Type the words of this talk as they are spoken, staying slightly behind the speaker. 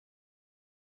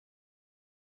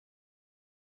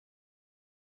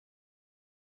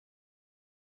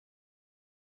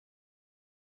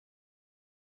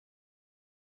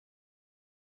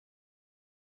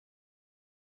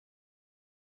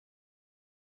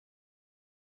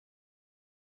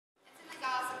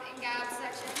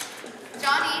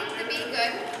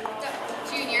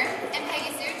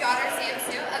daughter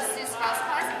Samsu of Sue's house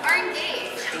class are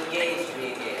engaged. Engaged to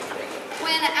be engaged.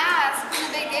 When asked when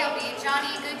the big day will be,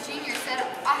 Johnny Good Jr. said,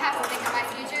 I have to think of my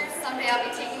future. Someday I'll be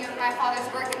taking over my father's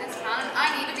work in this town, and I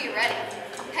need to be ready.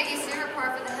 Peggy Sue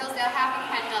reported for the Hillsdale Happy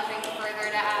had nothing further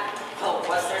to add. Oh,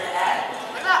 what's there to add?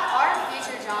 What about our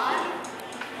future, John?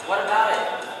 What about it?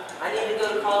 I need to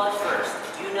go to college first.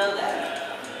 You know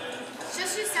that. It's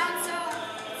just you sound so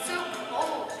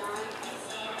cold, John.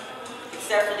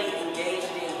 Except for the engaged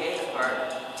to the engaged part.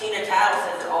 Tina Tattle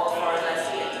says it all as far as I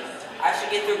see it. I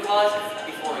should get through college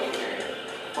before I get married.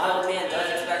 My old man does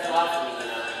expect a lot from me, you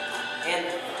know. And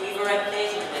we have a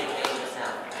reputation to maintain in this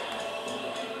town.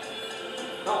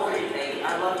 Don't worry, baby.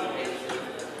 I love you, baby.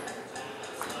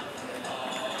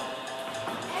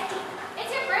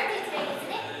 It's your birthday today,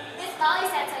 isn't it? Miss Molly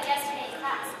said so yesterday in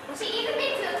class. She even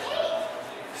made you a cake.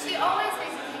 She always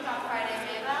makes a cake on Friday,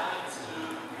 Maybell.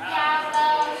 Yeah,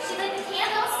 well, she lit the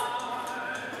candles.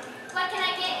 What can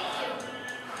I get you?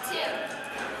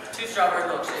 2 strawberry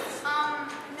milkshakes.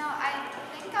 No, I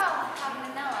think I'll have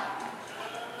vanilla.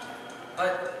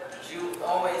 But you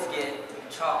always get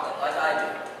chocolate, like I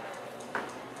do.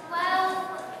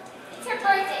 Well, it's her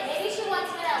birthday. Maybe she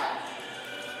wants vanilla.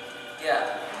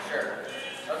 Yeah, sure.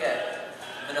 Okay,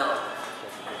 vanilla.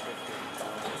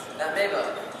 That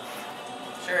Maybell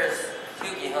sure is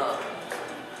kooky, huh?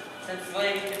 Since when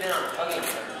have you been on hugging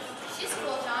terms? She's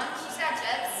cool, John. She's got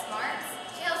jets, smarts.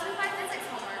 She helps me find physics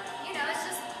homework. You know, it's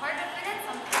just hard to fit in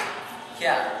sometimes.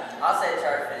 Yeah, I'll say it's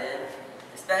hard to fit in.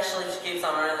 Especially if she keeps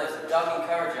on running those ducking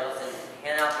cover drills and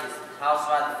handing out these House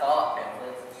by the Fallout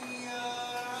pamphlets.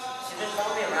 She's been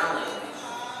following me around lately.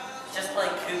 She's just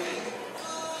playing kooky.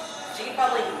 She could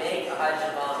probably make a high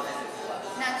jump on physics class.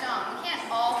 Now, John, we can't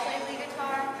all play the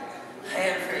guitar.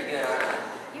 I am pretty good, aren't I?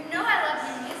 You know I love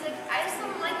your music. I just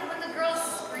don't like it when the girls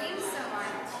scream so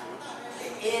much.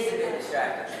 It is a bit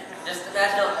distracting. Just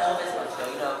imagine how Elvis must go,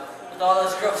 you know, with all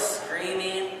those girls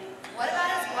screaming. What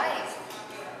about his wife?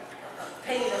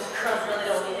 Peggy, those girls really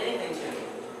don't mean anything to me.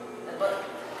 But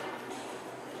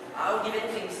I would give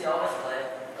anything to see Elvis play.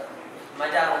 But my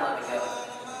dad won't let me go.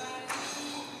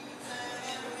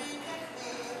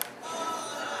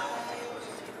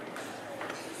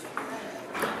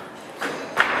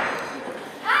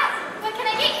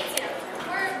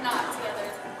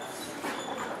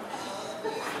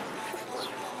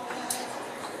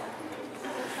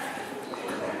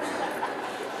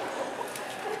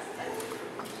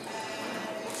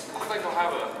 I think I'll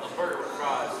have a burger with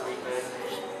fries, sweet man.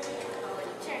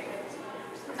 Sure.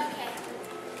 Okay.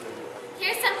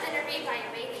 Here's something to read by your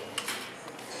baby.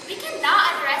 We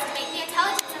cannot underestimate the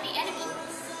intelligence of the enemy.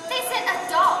 They sent a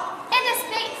doll into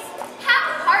space,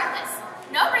 half heartless,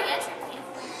 no re-entry plan.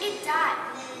 It died,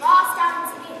 lost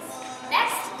out in space.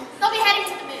 Next, they'll be heading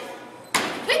to the moon.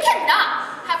 We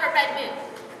cannot have a red moon.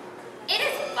 It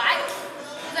is vital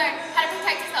to learn how to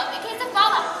protect yourself in case of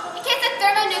fallout, in case of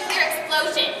thermonuclear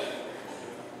explosion.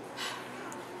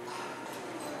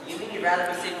 You mean you'd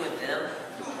rather be sitting with them?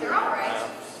 They're all right.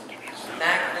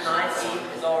 Mac the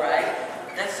 19th is alright.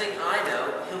 Next thing I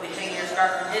know, he'll be hanging your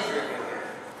scarf from his rear view mirror.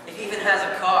 If he even has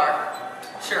a car.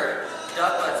 Sure,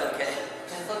 duck butt's okay.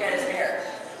 Just look at his hair.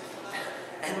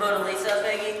 And Mona Lisa,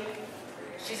 Peggy,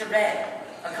 she's a red,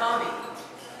 a combi.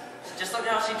 Just look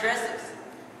at how she dresses.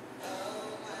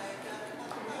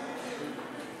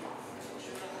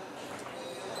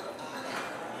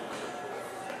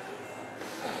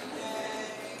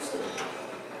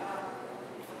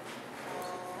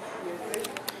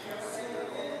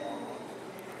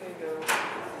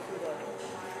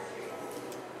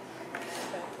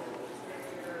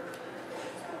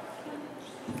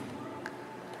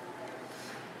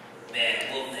 Man,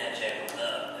 Wolfman Jake would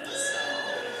love this song.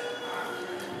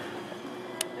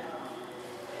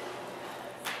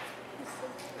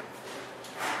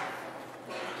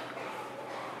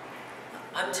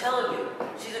 I'm telling you,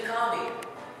 she's a combi.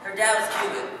 Her dad was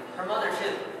Cuban. Her mother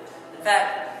too. In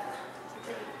fact,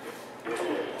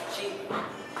 she's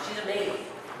a maid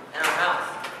in our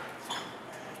house.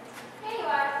 Here you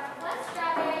are. One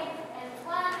strawberry and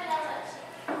one vanilla.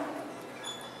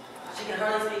 She can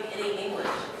hardly speak any English.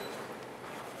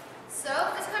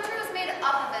 So, this country was made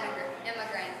up of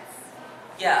immigrants.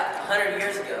 Yeah, 100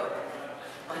 years ago.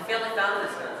 My family founded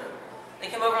this country. They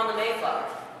came over on the Mayflower.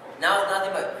 Now it's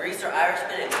nothing but greaser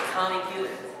Irishmen and commie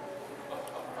Cubans.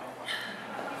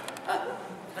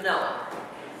 Vanilla.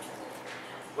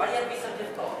 Why do you have to be so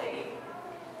difficult, Peggy?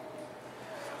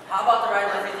 How about the ride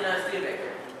in my 59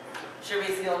 Studebaker? Sure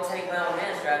beats the old take my old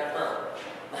man driving home.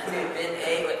 My new Bin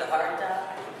A with the hard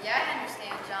top. Yeah, I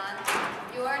understand, John.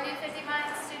 Your new 50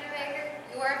 miles Studebaker,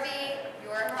 your V,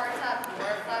 your hardtop,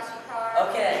 your flashy car.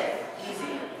 Okay,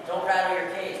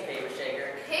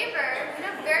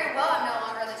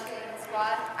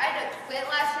 quit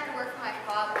last year to work for my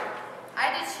father.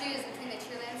 I had to choose between the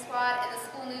cheerleading squad and the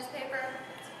school newspaper.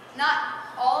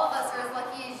 Not all of us are as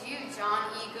lucky as you, John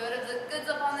E.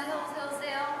 Goods up on the hills,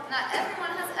 Hillsdale. Not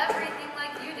everyone has everything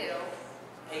like you do.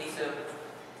 Hey, Sue.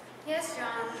 Yes,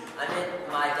 John. I met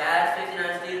my dad's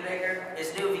 59 Studebaker,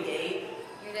 his new V8.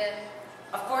 You did?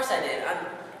 Of course I did. I'm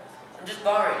just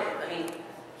borrowing it. I mean,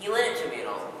 he lent it to me and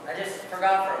all. I just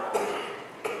forgot for him.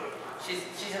 She's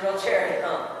a real charity,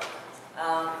 huh?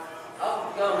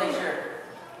 I'll go and make sure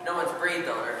no one's breathed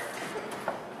on her.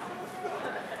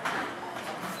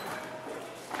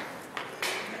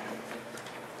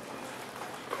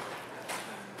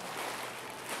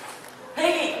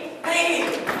 Peggy!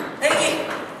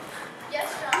 Yes,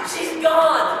 John. She's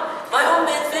gone! My home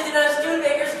man's 59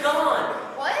 Studebaker's gone!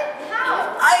 What?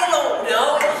 How? I don't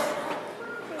know.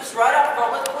 It was right up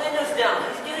front with the windows down.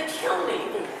 He's gonna kill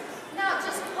me. Now,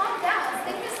 just calm down. Let's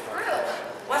think this through.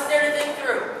 What's there to think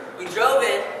through? We drove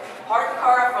in, parked the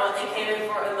car up front, and came in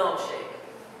for a milkshake.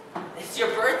 It's your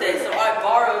birthday, so I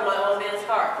borrowed my old man's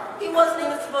car. He wasn't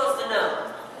even supposed to know.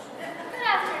 Good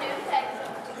afternoon, Peg.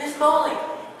 Miss Molly,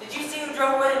 did you see who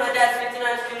drove away in my dad's 59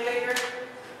 Studebaker?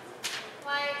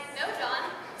 Why, no, John.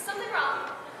 Something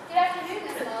wrong. Good afternoon,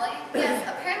 Miss Molly. Yes,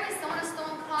 apparently someone has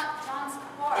stolen John's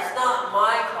car. It's not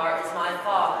my car, it's my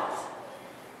father's.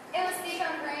 It was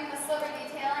seafoam green with silver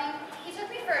detailing. He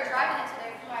took me for a drive in it today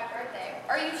for my birthday.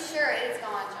 Are you sure it is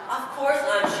gone, John? Of course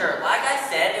I'm sure. Like I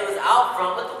said, it was out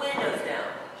front with the windows down.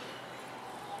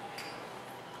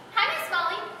 Hi, Miss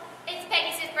Molly. It's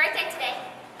Peggy's birthday today.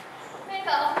 Hey,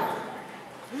 Belle.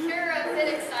 You're a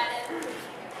bit excited.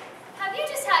 Have you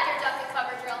just had your duck and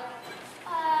cover drill?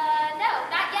 No,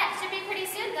 not yet. Should be pretty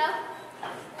soon, though.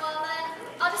 Well, then,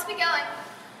 I'll just be going.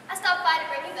 I stopped by to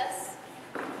bring you this.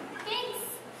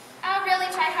 Thanks. I'll really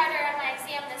try harder on my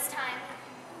exam this time.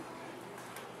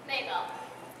 Mabel,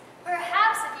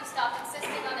 perhaps if you stop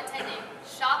insisting on attending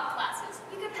shop classes,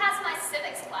 you could pass my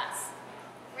civics class.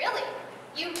 Really,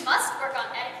 you must work on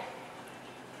etiquette.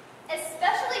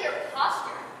 Especially your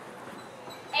posture.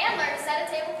 And learn to set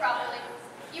a table properly.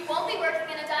 You won't be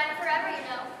working in a diner forever, you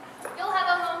know. You'll have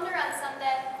a home to run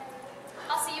someday.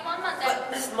 I'll see you on Monday. But,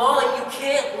 Miss Molly, you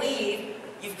can't leave.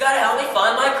 You've got to help me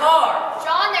find my car.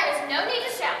 John, there is no need to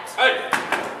shout. Hey,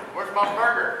 where's my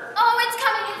burger? Oh, it's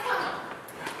coming, it's coming.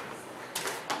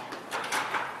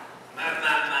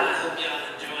 I hope y'all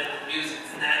enjoyed the music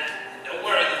tonight. And don't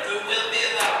worry, the food will be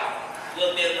along.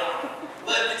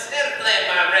 But instead of playing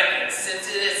my record, since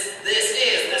this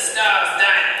is the Stars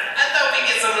Diner, I thought we'd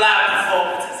get some live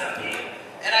performances up here.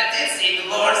 And I did see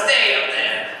Dolores Day up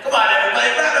there. Come on,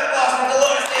 everybody, round of applause for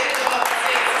Dolores Day to come up and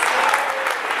sing some songs.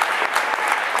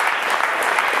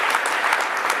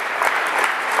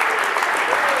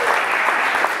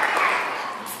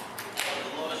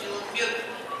 Dolores, you look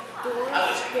beautiful. I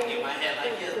wish I could get my hair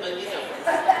like this, but you know.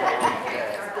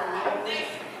 Thank you.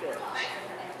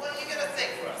 What are you going to sing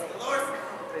for us, Dolores?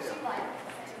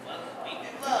 Well, we do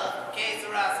love Que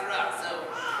Sera Sera, so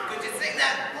could you sing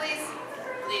that, please?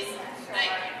 Please,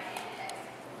 thank you.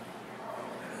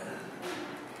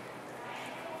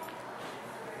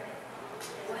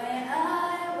 When I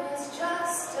was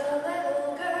just a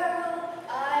little girl,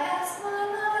 I asked my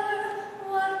mother,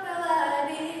 what will I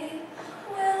be?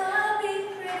 Will I be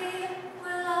pretty?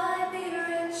 Will I be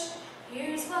rich?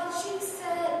 Here's what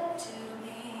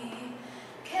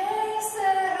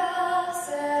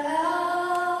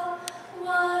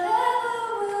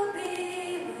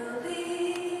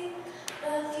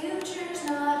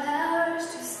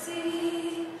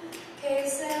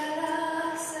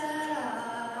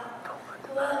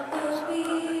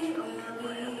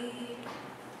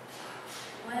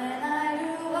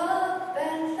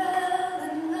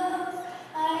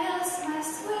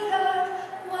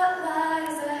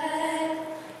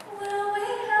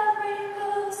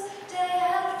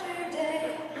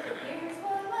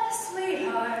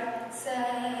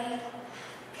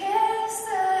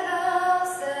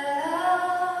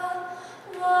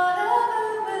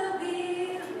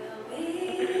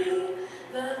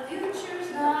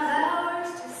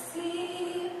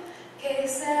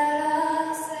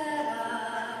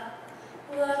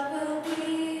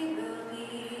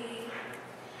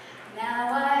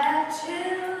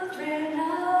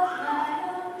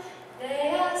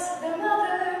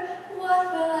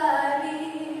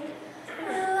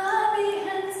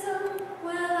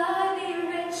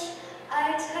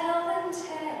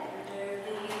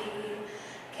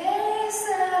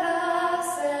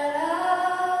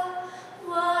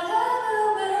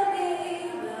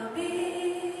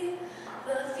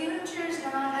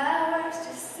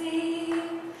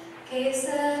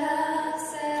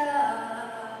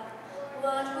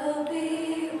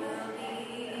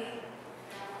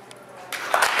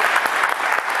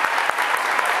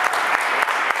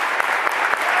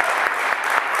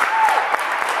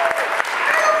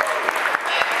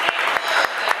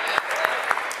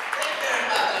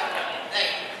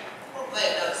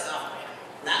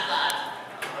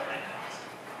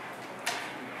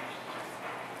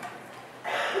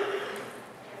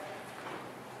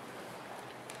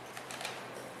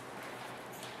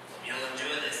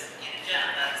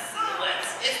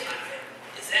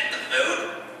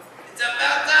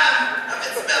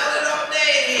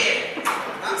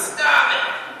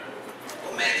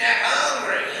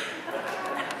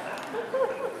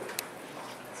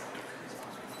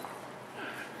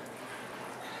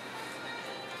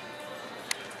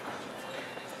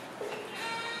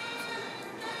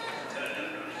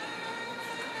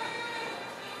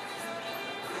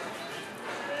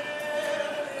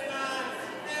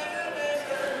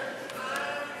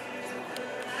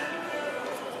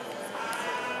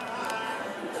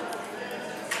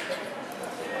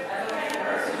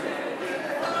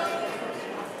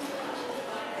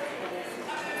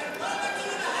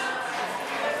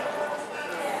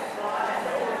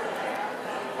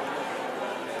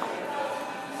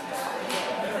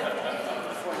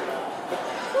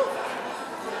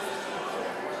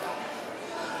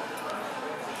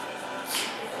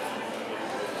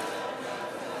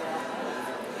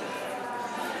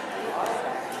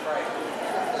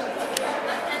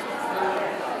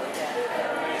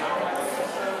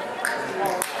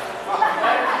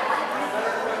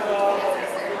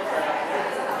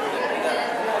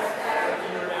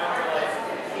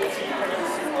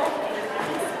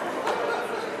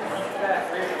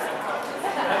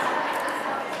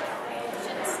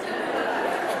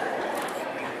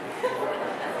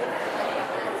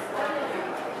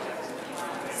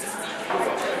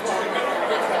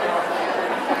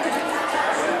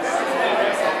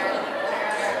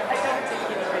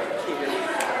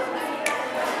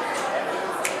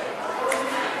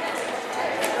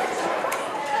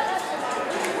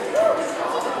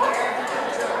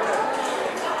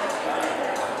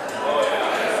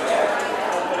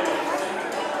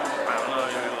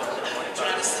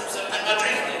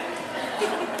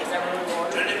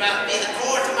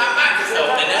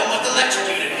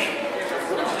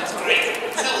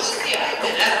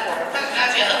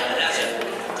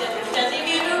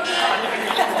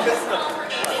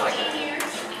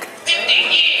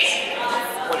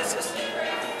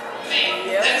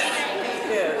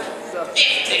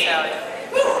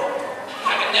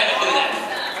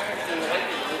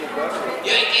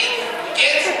You ain't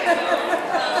kids?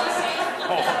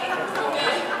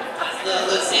 Little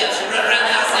Lucille, she run around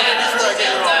the house saying this all the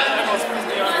time.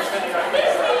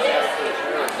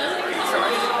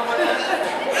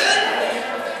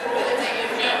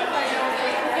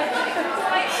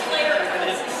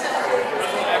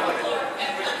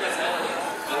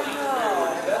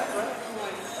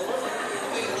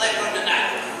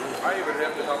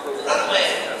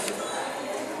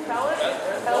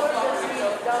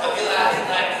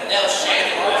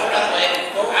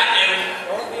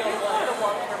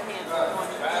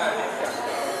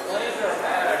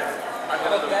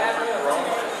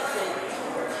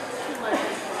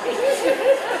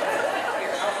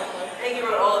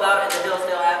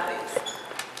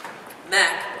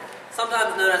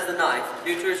 Sometimes known as the Knife,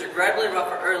 due to his regrettably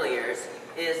rough early years,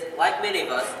 is, like many of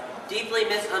us, deeply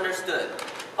misunderstood.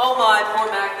 Oh my, poor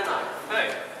Mac the Knife.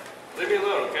 Hey, leave me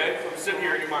alone, okay? I'm sitting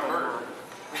here eating my burger.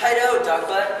 Righto,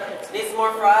 Duckbutt. Need some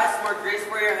more fries, some more grease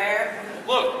for your hair?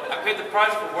 Look, I paid the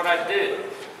price for what I did.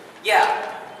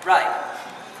 Yeah, right.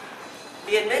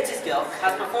 He admits his guilt,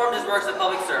 has performed his works of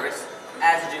public service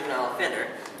as a juvenile offender,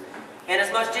 and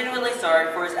is most genuinely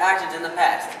sorry for his actions in the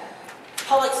past.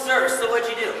 Public service, so what'd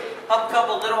you do? Help a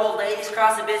couple little old ladies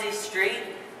cross a busy street?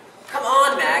 Come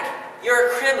on, Mac. You're a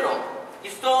criminal. You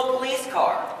stole a police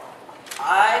car.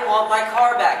 I want my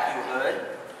car back, you hood.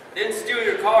 Didn't steal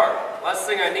your car. Last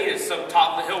thing I need is some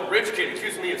top-of-the-hill rich kid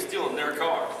accusing me of stealing their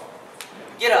car.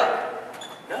 Get up.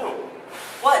 No.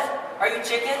 What? Are you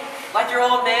chicken? Like your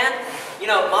old man? You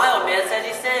know, my old man says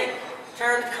he sang.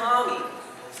 Turned commie.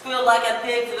 Squealed like a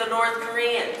pig to the North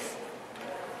Koreans.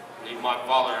 Leave my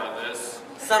father out of this.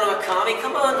 Son of a commie,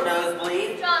 come on,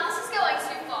 nosebleed. John, this is going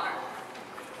too far.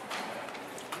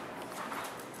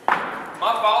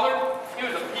 My father, he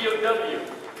was a POW,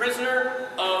 prisoner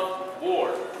of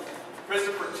war.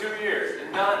 Prison for 2 years,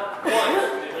 and not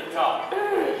once did he talk.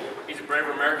 He's a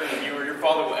braver American than you or your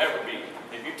father will ever be.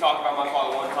 If you talk about my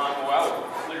father one time, well, I will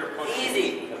clear a push.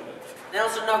 Easy. They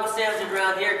don't serve knuckle sandwiches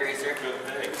around here, greaser. Good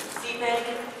thing. See,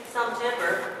 Peggy, some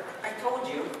temper. I told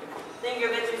you. Think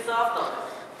you're a bit too soft on it.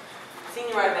 Seen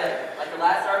you write better, like the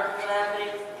last article for that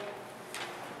thing.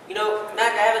 You know,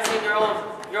 Mac, I haven't seen your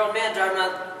old man driving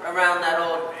around that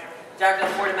old jacked up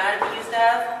Ford Matic you used to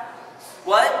have.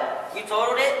 What? You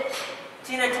totaled it?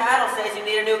 Tina Tattle says you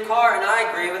need a new car, and I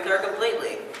agree with her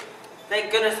completely.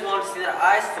 Thank goodness we won't see that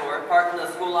eyesore parked in the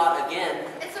school lot again.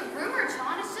 It's a rumor,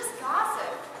 John. It's just gossip.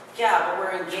 Yeah, but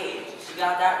we're engaged. She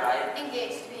got that right.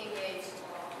 Engaged to be engaged.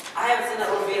 I haven't seen that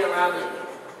old Vita around lately.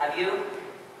 Have you?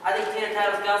 I think Tina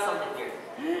Tattle's got something here.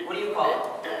 What do you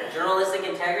call it? Journalistic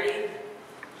integrity?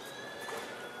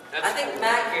 I think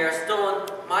Mac here has stolen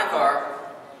my car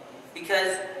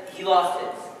because he lost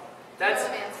his. That's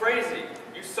crazy.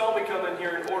 You saw me come in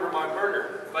here and order my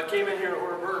burger. If I came in here and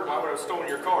ordered a burger, why would I have stolen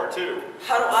your car, too?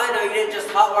 How do I know you didn't just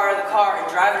hotwire the car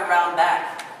and drive it around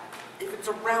back? If it's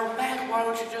around back, why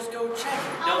don't you just go check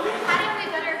it, dummy? Hadn't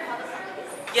we better call the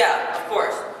police? Yeah, of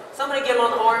course. Somebody get him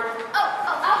on the horn.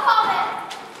 I'll call them.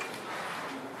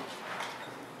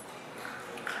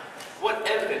 What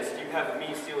evidence do you have of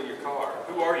me stealing your car?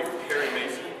 Who are you, Harry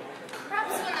Mason?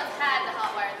 Perhaps you wouldn't have had to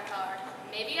hotwire the car.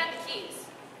 Maybe you got the keys.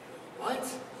 What?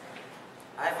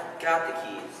 I've got the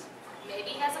keys. Maybe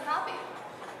he has a copy.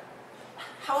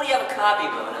 How would you have a copy,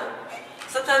 Mona?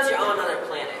 Sometimes you're on another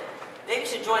planet. Maybe you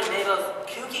should join Mabo's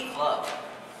kooky club.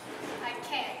 I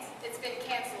can't. It's been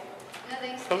canceled. No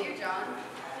thanks to you, John.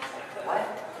 What?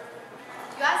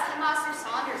 You asked Headmaster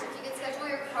Saunders if you could schedule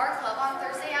your car club on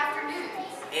Thursday afternoons.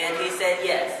 And he said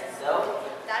yes. So?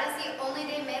 That is the only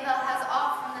day Mabel has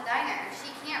off from the diner.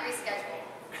 She can't reschedule.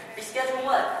 Reschedule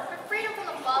what? For freedom from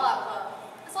the Fallout Club.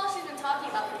 That's all she's been talking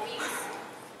about for weeks.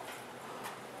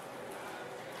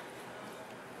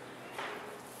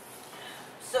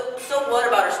 So what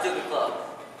about her stupid club?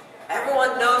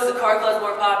 Everyone knows the car club's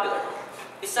more popular.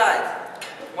 Besides,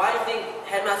 why do you think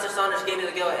Headmaster Saunders gave me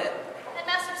the go-ahead?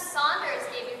 Headmaster Saunders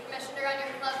gave you permission to run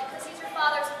your club because he's your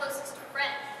father's closest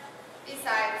friend.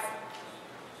 Besides,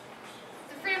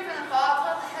 the Freedom from the Fallout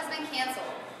Club has been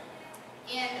canceled.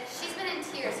 And she's been in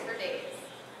tears for days.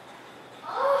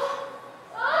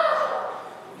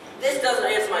 This doesn't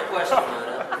answer my question,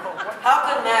 Mona. How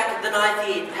could Mac the Knife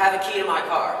Thief have a key to my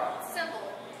car? Simple.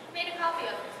 Made a copy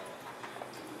of it.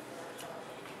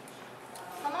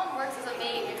 My mom works as a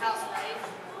maid in your house, right?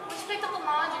 When she picked up the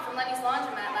laundry from Lenny's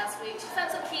laundromat last week, she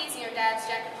found some keys in your dad's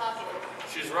jacket pocket.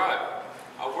 She's right.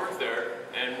 I worked there,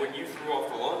 and when you threw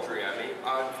off the laundry at me,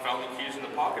 I found the keys in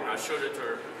the pocket, and I showed it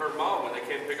to her mom when they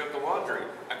came to pick up the laundry.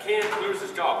 I can't lose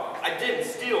this job. I didn't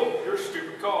steal your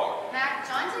stupid car. Mac,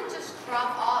 John didn't just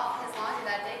drop off his laundry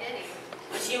that day, did he?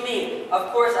 But What you mean? Of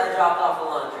course I dropped off the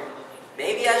laundry.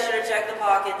 Maybe I should have checked the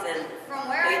pockets and... From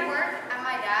where I work at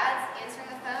my dad's, answering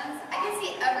the phones, I can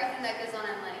see everything that goes on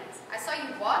in Lenny's. I saw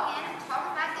you walk in,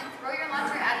 talk back, and throw your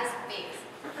laundry at his face.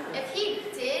 If he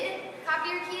did copy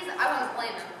your keys, I wouldn't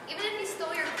blame him, even if he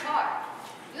stole your car.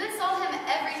 You insult him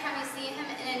every time you see him,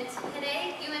 and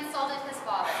today you insulted his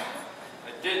father.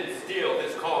 I didn't steal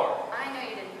his car. I know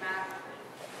you didn't, Mac.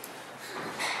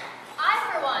 I,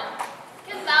 for one,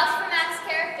 can vouch for Mac's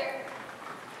character.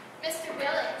 Mr.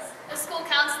 Billings, the school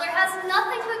counselor, has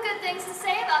nothing but good things to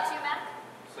say about you, Mac.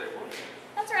 Say what?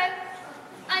 That's right.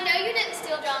 I know you didn't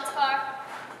steal John's car.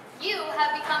 You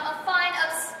have become a fine,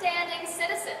 upstanding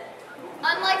citizen,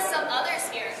 unlike some others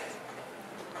here.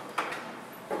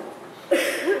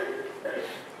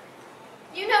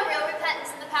 You know real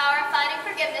repentance and the power of finding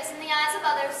forgiveness in the eyes of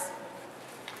others.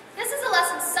 This is a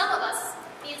lesson some of us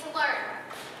need to learn.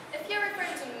 If you're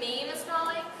referring to me, Miss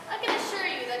Molly, I can assure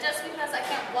you that just because I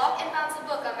can't walk and bounce a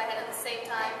book on my head at the same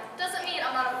time, doesn't mean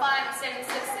I'm not a fine, upstanding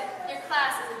citizen. Your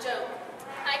class is a joke.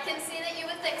 I can see that you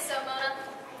would think so, Mona.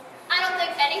 I don't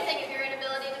think anything of your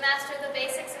inability to master the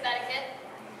basics of etiquette.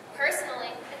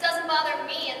 Personally, it doesn't bother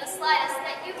me in the slightest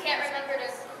that you can't remember to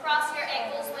cross your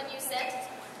ankles when you sit.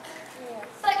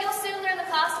 But you'll soon learn the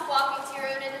cost of walking to your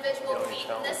own individual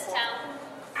feet in this town.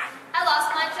 I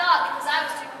lost my job because I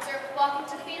was too concerned with walking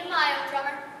to the beat of my own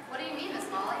drummer. What do you mean, Miss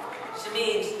Molly? She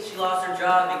means she lost her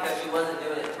job because she wasn't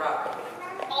doing it properly.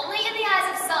 Only in the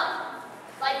eyes of some,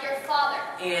 like your father.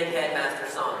 And Headmaster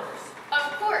Saunders.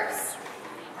 Of course.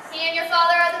 He and your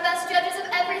father are the best judges of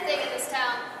everything in this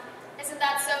town. Isn't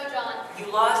that so, John? You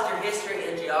lost your history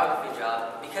and geography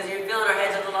job because you're filling our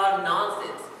heads with a lot of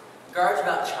nonsense. Garbage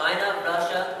about China,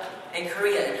 Russia, and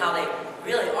Korea and how they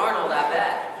really aren't all that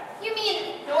bad. You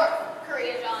mean North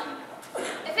Korea, John.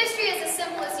 If history is as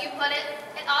simple as you put it,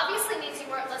 it obviously means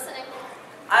you weren't listening.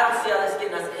 I don't see how this is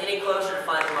getting us any closer to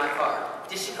finding my car.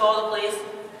 Did she call the police?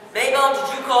 Mabel,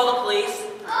 did you call the police?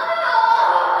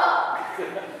 Oh!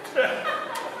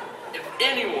 If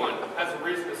anyone has a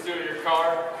reason to steal your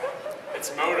car,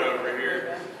 it's Mona over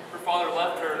here. Her father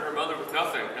left her and her mother with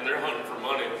nothing, and they're hunting for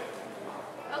money.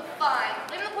 Oh, fine.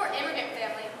 Leave the poor immigrant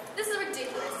family. This is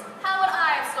ridiculous. How would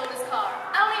I have stolen his car?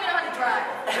 I don't even know how to drive.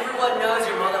 Everyone knows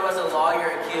your mother was a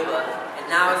lawyer in Cuba, and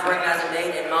now is working as a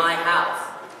maid in my house.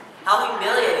 How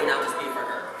humiliating that must be for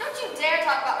her. Don't you dare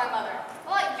talk about my mother.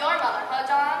 Well, like your mother, huh,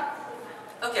 John?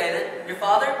 Okay then, your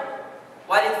father?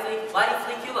 Why did he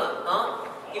flee Cuba,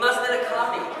 huh? He must have been a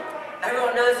copy.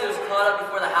 Everyone knows he was caught up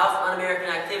before the House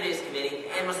Un-American Activities Committee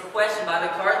and was questioned by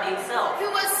McCarthy himself. Who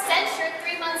was censured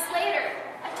 3 months later.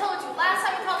 I told you, last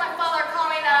time you told my father to call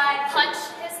me that I'd punch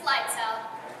his lights out.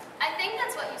 I think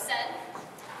that's what you said.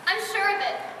 I'm sure of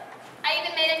it. I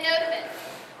even made a note of it.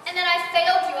 And then I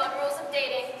failed you on rules of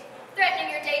dating.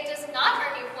 Threatening your date does not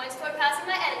earn you points toward passing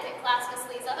my etiquette class, Miss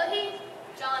Lisa. But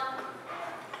John,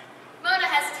 Mona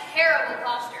has terrible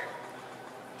posture.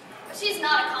 But she's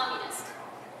not a communist.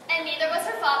 And neither was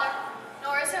her father,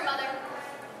 nor is her mother.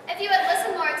 If you had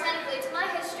listened more attentively to my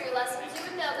history lessons, you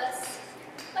would know this.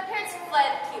 My parents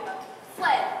fled Cuba.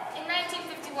 Fled in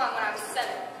 1951 when I was 7.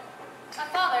 My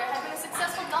father had been a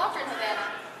successful doctor in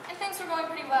Havana, and things were going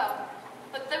pretty well.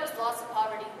 But there was lots of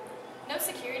poverty. No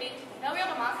security, no real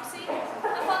democracy.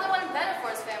 My father wanted better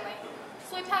for his family.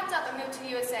 So we packed up and moved to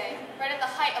the USA, right at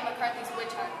the height of McCarthy's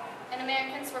witch hunt, and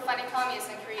Americans were fighting communists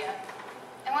in Korea.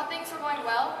 And while things were going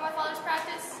well for my father's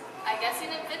practice, I guess he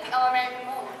didn't fit the all-American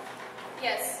mold.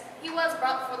 Yes, he was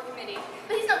brought before the committee,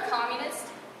 but he's no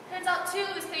communist. Turns out 2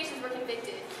 of his patients were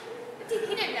convicted. But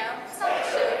he didn't know. It's not what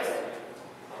shows.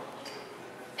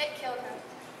 It killed him.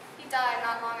 He died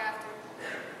not long after.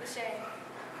 The shame.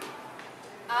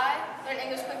 I learned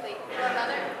English quickly. My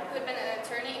mother, who had been an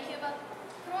attorney in Cuba,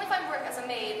 could only find work as a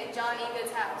maid in John E.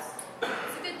 Good's house.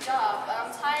 It's a good job, but I'm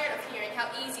tired of hearing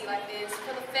how easy life is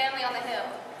for the family on the hill,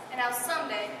 and how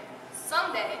someday,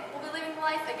 we'll be living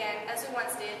life again as we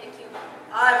once did in Cuba.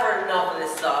 I've heard enough of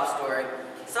this sob story.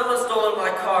 Someone stole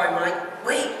my car and we're like,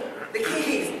 wait, the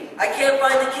keys! I can't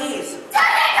find the keys!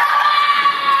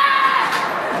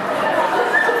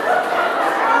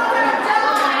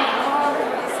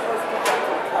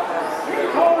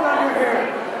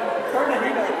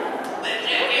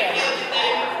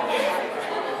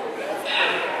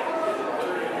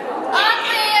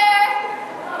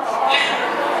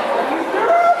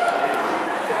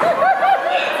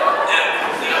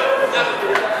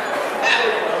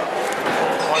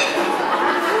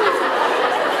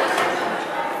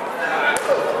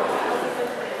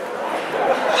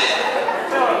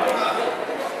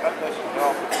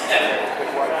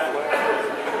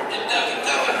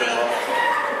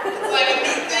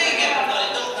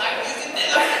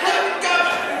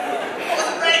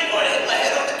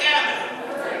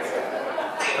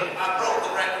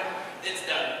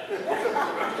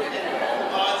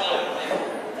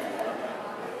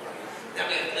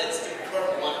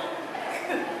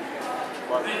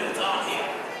 Riddles on here.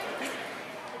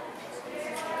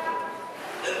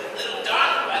 Little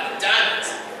darling about the diamonds.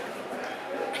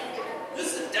 This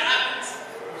is diamonds.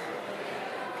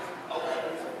 Oh,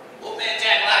 Wolfman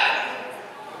Jake like it.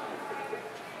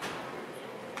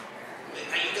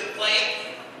 Are you gonna play it?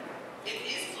 It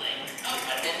is playing. Oh,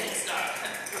 I didn't start.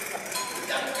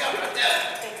 Don't go, I'm done.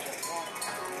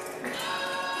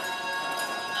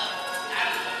 I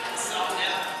don't know that song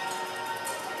now.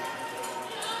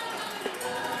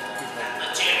 A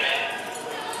jam man.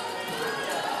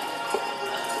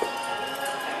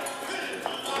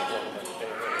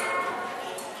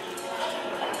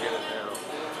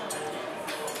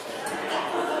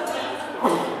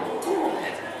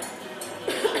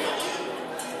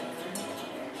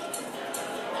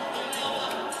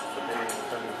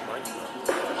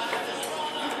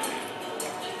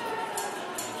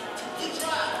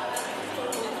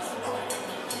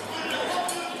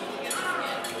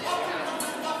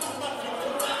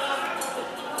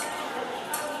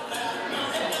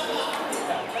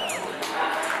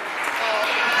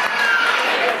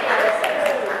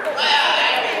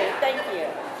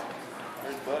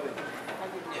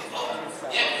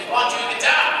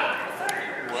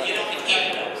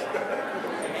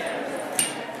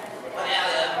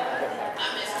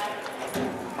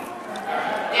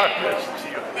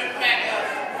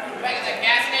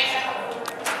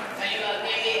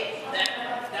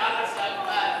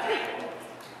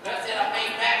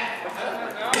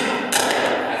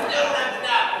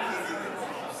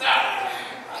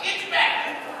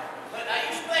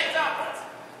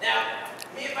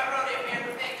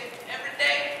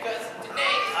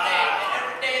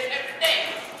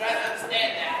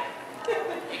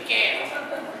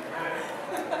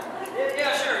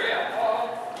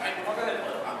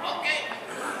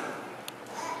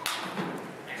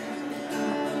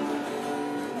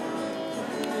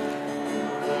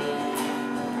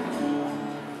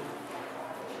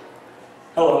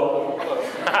 Hello.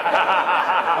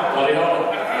 I'm bloody hell.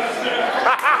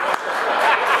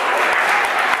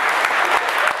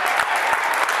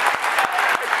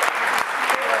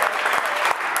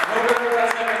 I hope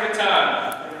everyone's having a good time.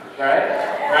 Right?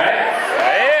 Right?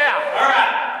 Yeah!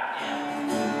 Alright!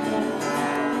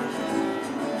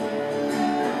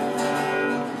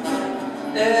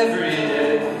 Every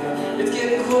day, it's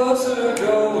getting closer,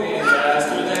 going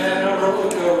faster than a roller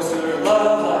coaster.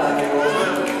 Love like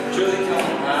yours, surely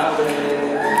come my way.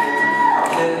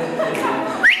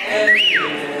 Every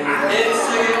day, it's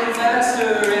getting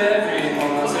faster.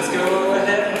 Everyone says go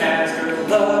ahead and ask her.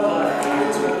 Love like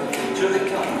yours, surely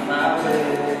come my way.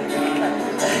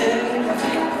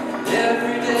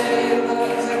 Every day,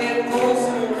 loves are getting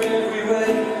closer. Every way,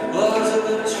 love's a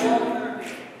little stronger.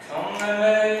 Come my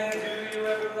way.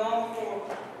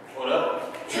 What up?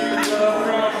 True love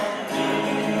from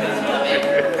me.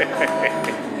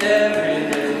 Every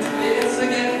day, it's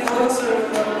getting closer.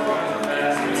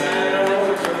 Faster than a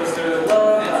roller coaster.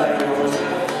 Love like yours,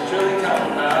 surely come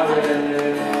my way.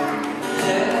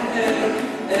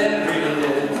 Every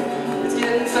day, it's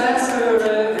getting faster.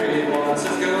 Everyone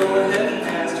says go ahead and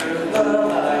ask her. Love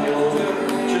like yours,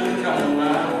 surely come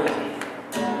my way.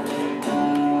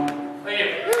 Thank you.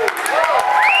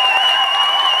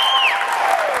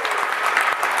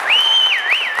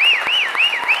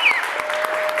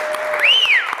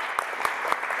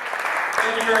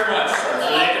 Thank you very much for the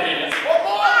inconvenience. One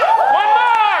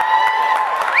more!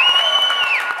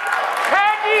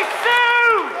 Peggy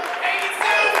Sue!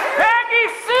 Peggy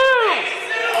Sue!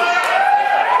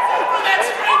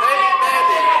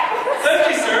 Thank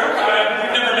you, sir.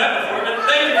 We've never met before, but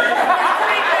thank you very much.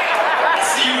 I'll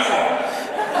see you at home.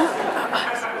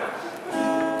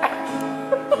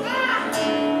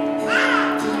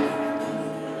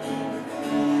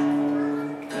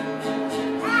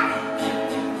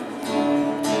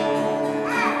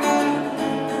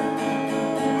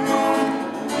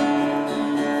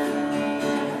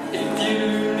 If you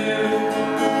knew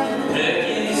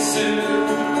Peggy Sue,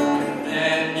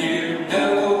 then you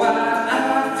know why I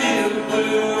feel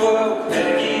blue. Oh,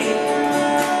 Peggy,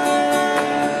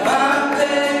 my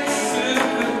Peggy Sue.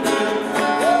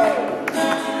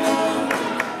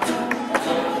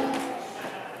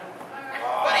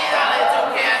 Buddy, it's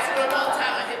okay. I screwed all the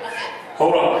time. I hit my head.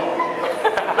 Hold on.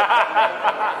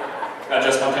 Got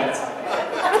just my pants.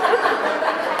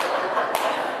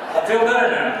 I feel better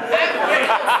now.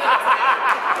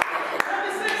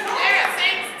 Yeah,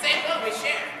 same book we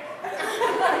share.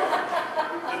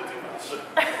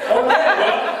 Okay,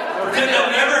 well, pretend that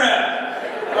never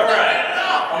happened. All right,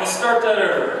 I'm gonna start that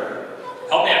over.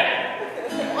 Help me out.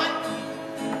 What?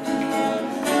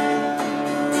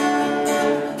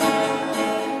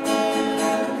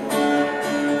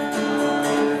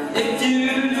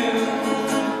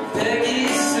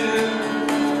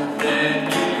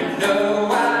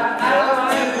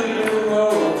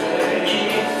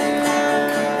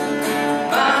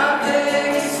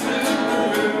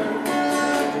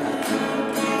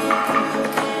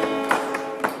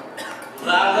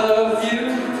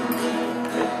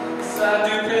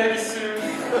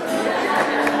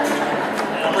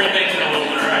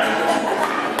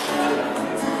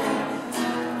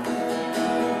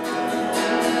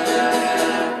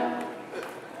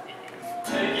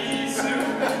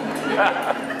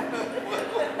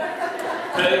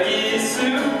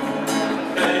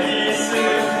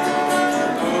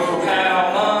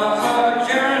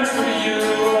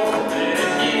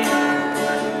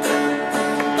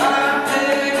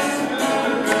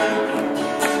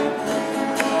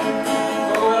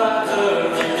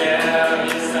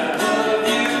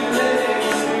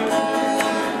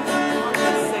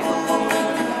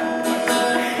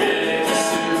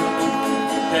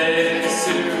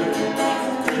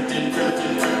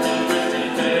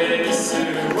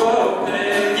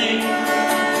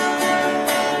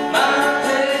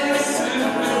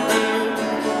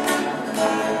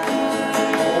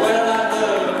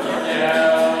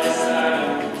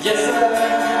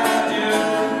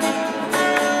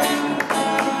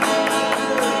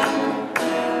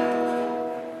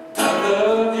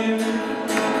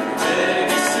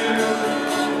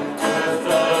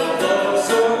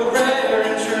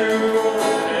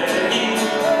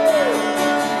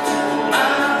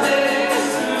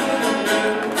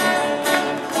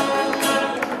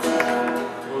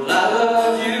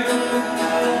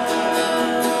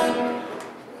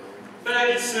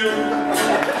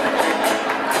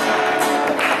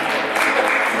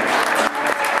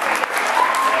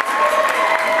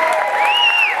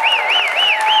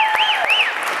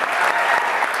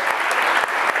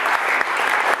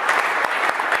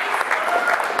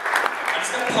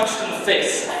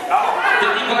 face.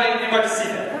 Did anybody see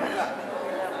that?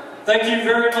 Thank you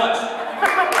very much.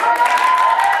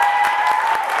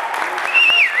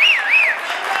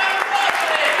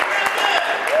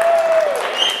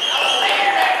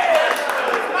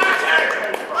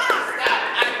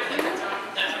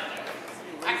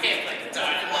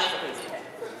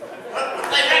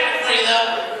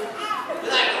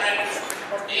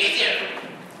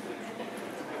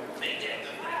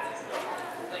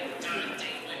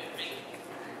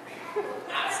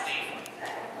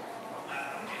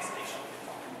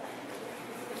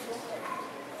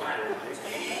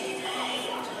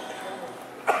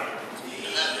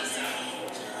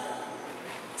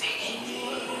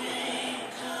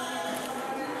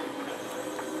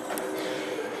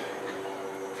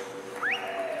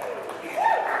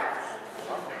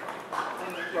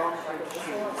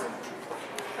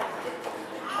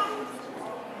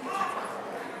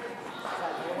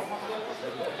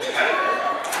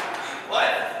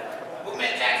 What?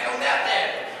 Wolfman Jake going out there?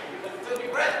 Took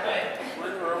your breath away.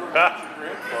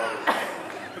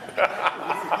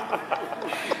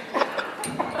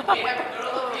 We have a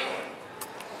girl up here.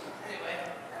 Anyway,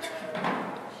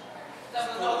 that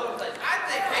was all over the place. I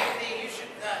think, Peggy, you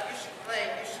should play.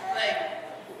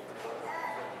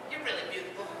 You're really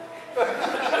beautiful. You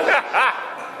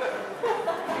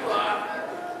are.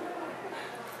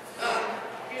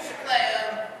 You should play.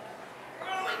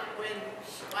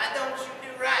 Why don't you do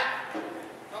right?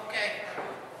 Okay.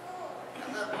 I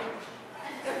love you.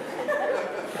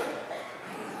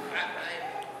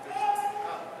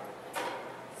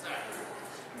 Sorry.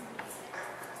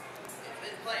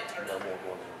 It's playing turn up.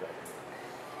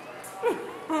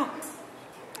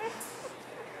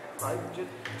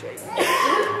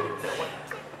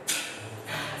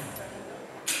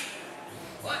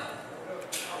 What?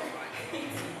 Oh, right.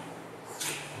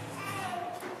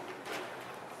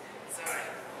 Sorry.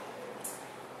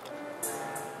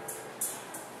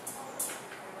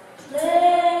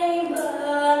 Play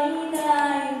money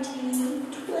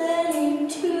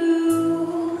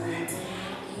 1922.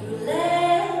 You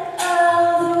let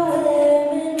other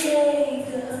women make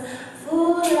a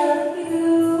fool of you.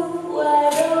 Why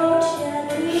don't you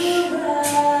do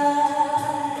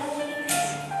right?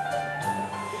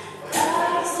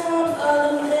 Like some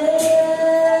other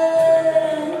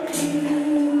men do.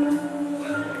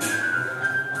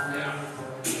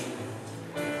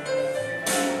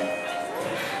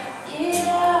 Get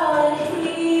out of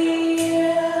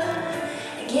here,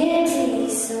 give me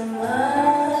some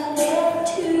money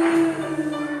too.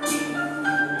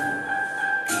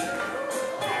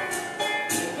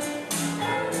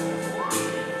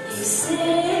 You sit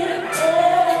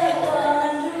there and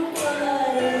wonder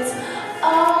what it's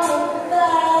all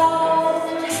about.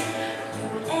 You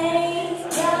ain't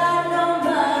got no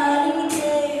money,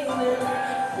 they will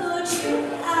put you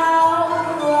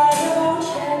out. Why don't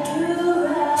you do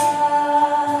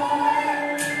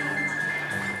right?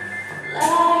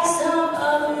 Like some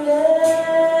other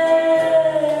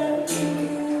men do.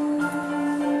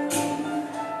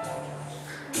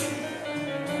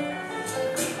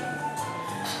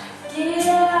 Get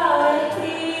out of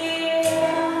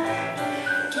here,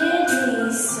 give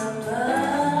me some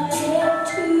money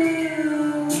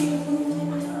too.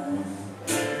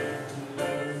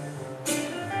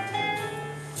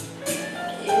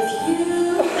 If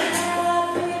you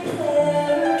had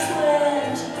prepared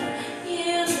 20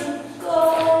 years ago,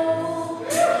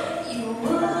 you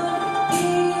would be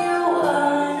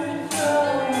wondering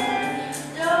from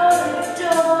door to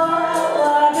door.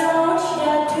 Why don't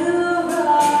you do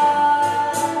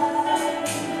right?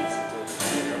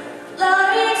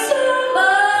 Like some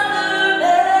other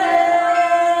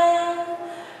men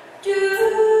do.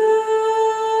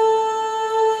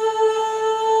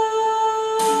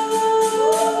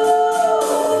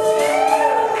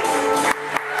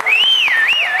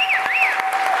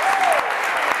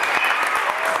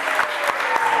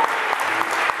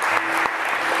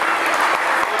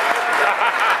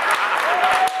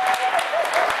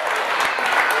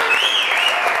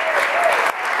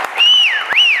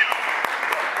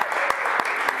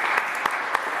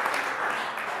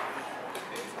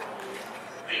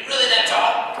 Are you really that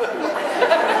tall?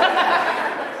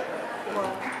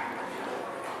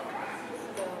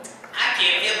 I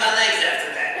can't feel my legs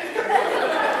after that.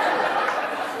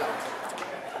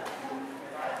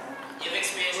 You've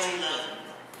experienced true love.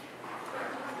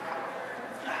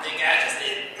 I think I just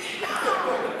did.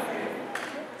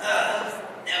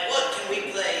 Now what can we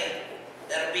play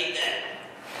that'll beat that?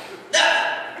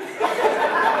 Nothing!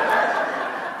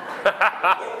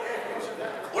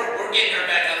 We're getting her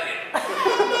back up here.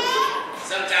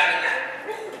 Sometime tonight.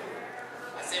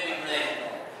 I said we play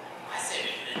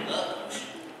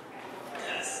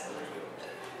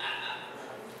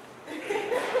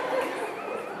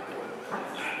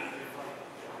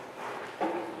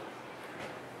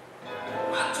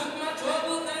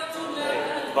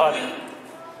Buddy,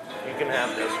 you can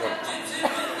have this one.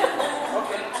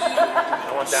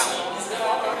 I want that one.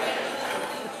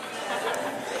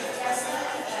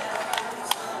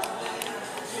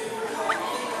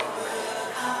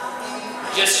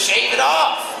 Just shave it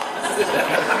off.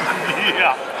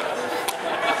 Yeah.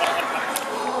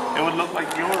 It would look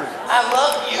like yours. I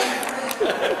love you.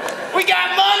 We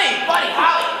got money. Buddy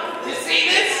Holly, you see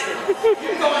this?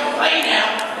 You're going to play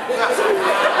now.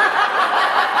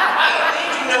 I don't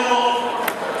need you no more.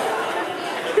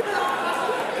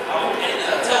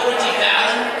 And tell Richie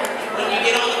Fallon, when you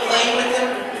get on the plane with him,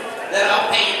 that I'll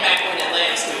pay you back when it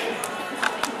lands to you.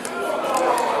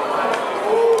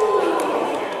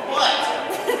 What?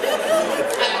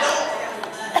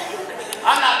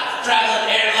 I'm not traveling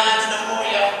airlines no more,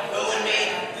 y'all. Go with me.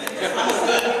 I'm a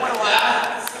good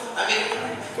guy. I mean,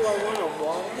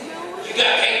 you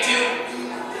got K2?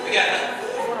 We got that.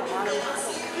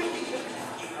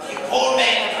 You poor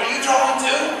man, are you drawing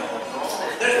too?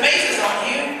 There's mazes on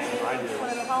here. Are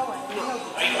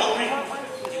you hungry?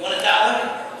 Do you want $1?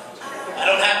 I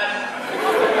don't have it.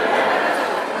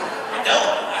 I don't.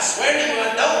 I swear to you,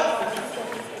 I don't.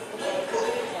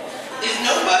 Is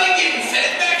nobody getting fed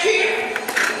back here?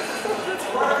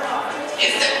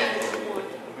 Is that...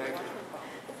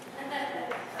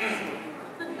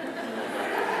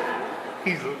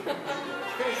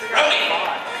 Brody!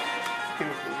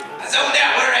 I zoned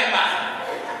out. Where am I?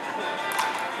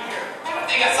 I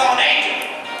think I saw an angel.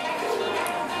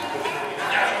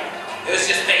 No, it was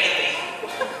just making me.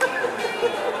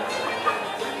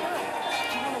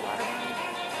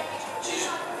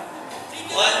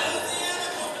 What?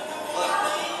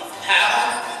 How?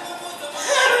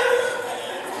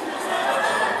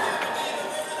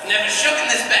 I've never shooken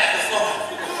this bad before.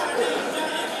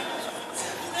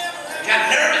 Got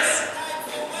nervous.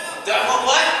 Do I want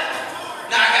what?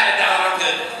 No, I got $1. I'm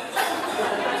good.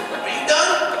 Are you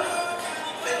done?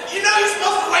 But you know you're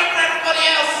supposed to wait for everybody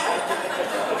else.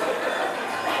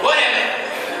 Whatever.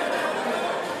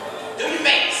 Do your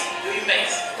mates. Do your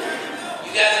mates.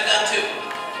 You guys are done too.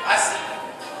 I see.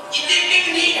 You didn't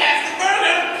even eat half the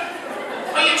burger.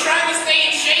 Are you trying to stay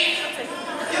in shape?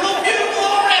 You look beautiful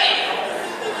already.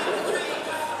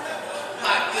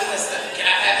 My goodness, can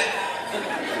I have it?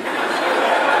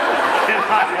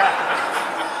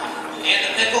 And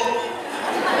the pickle.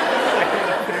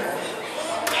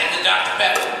 And the Dr.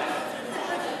 Pepper.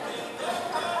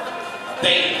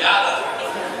 $1.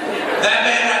 That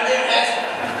man right there has it.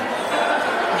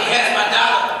 He has my $1.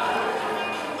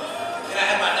 Can I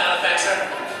have my $1 back, sir?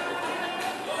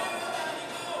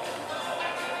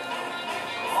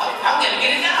 I'm gonna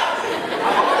get it now.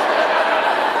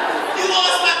 You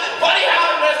lost my buddy.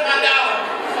 Where's my $1?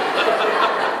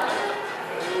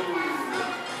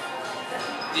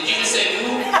 Did you just say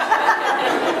who?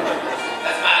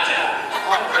 That's my job.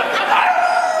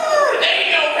 There you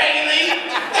go, Peggy Lee.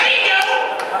 There you go.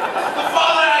 The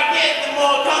farther I get, the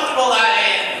more comfortable I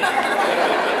am.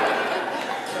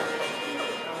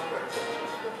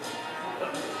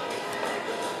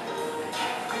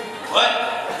 What?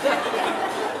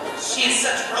 She has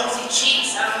such rosy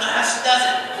cheeks. I don't know how she does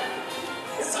it.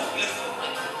 It's so beautiful.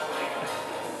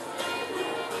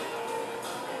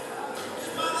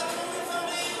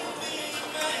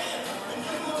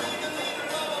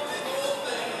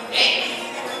 Hey,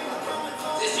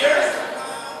 is this yours?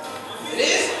 It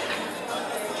is?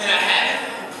 Can I have it?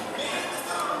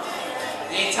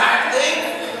 The entire thing?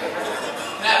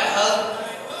 Can I have a hug?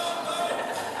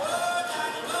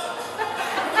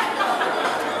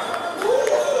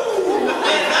 Ooh,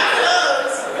 man, not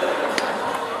hugs.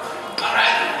 All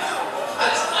right.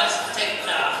 I'll just take it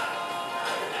now.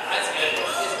 That's good.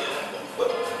 It's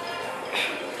good.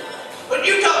 Where'd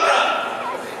you come from?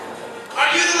 Are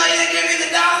you the lady that gave me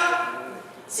the $1?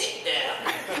 Sit down.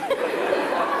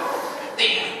 Think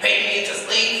you can pay me and just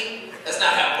leave? That's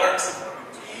not how it works.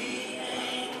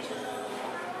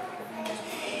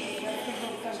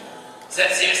 Is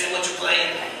that seriously what you're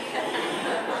playing?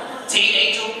 Teen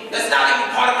Angel? That's not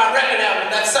even part of my record album.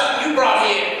 That's something you brought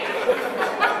here.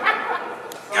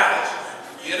 Gosh,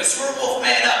 you're gonna screw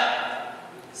Wolfman up.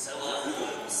 So,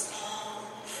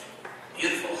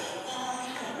 beautiful.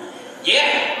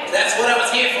 Yeah, that's what I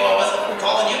was here for. I wasn't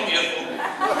calling you beautiful.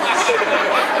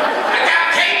 I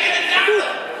got cake and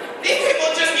 $1. These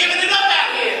people are just giving it up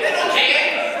out here. They don't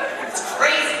care. It's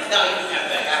crazy. No, you can have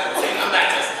that. I don't care. I'm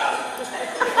back to this house.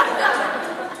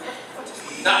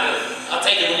 Not really. I'll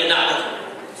take it when you're not looking.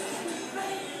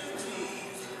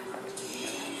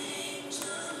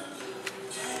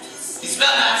 You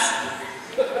smell nice.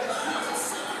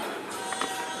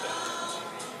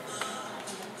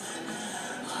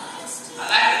 I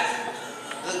like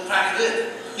it.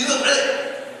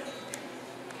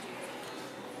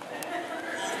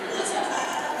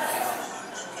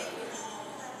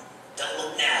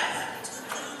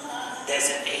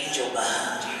 angel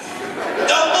behind you.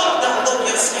 Don't look,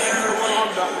 you'll scare her away.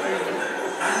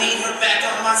 I need her back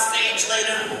on my stage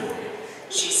later.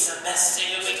 She's the best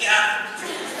singer we got.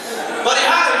 Buddy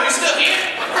Holly, you still here?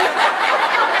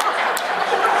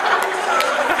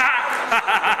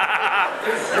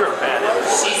 You're a badass.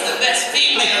 She's the best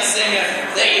female singer.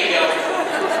 There you go.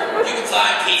 You can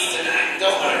fly in peace tonight.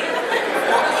 Don't worry.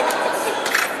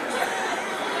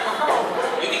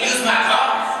 You can use my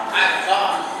car. I have a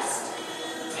car.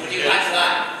 And do not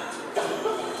fly.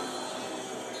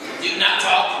 Do not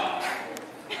talk.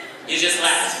 You just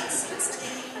laugh.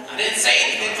 I didn't say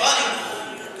anything funny.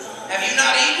 Have you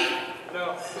not eaten?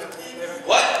 No.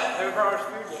 What? Never brought us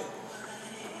food yet.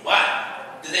 What?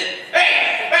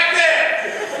 Hey! Back there!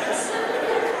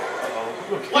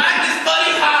 Why does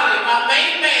Buddy Holly, my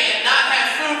main man, not have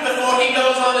food before he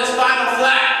goes on his final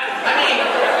flight?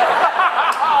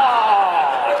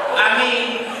 I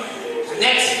mean,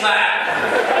 next flight.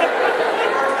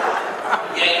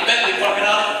 Yeah, you better be working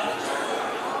on it.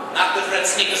 Not good for that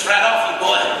sneakers right off you,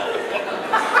 boy.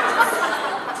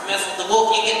 Mess with the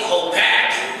wolf, you get the whole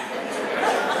pack.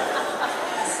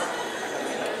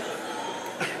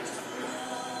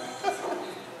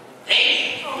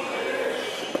 Hey,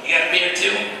 you got a beer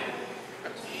too?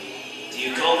 Do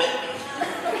you comb it?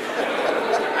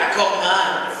 I comb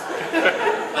mine,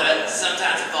 but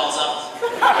sometimes it falls off.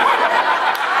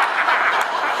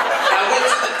 I went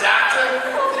to the doctor.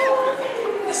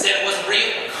 He said it wasn't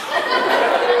real.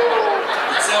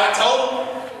 So I told him,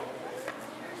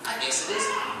 I guess it is.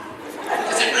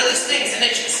 Because it really stings and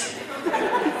itches.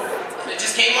 And it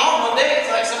just came on one day. It's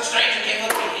like some stranger came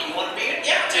up to me. You want a beer?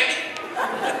 Yeah, I'll take it.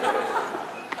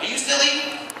 Are you still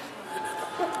eating?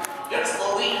 You're a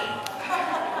slow eater.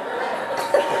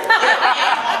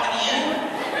 Yeah, I'm talking to you.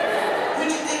 Who'd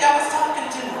you think I was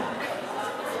talking to?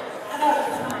 I know.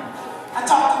 I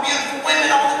talk to beautiful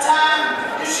women all the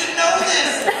time. You should know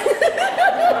this.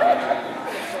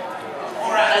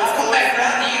 All right, I'll come back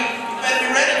around to you. You better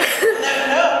be ready. You never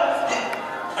know.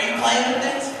 Are you playing with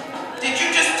this? Did you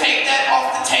just take that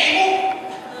off the table?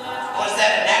 Or is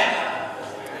that a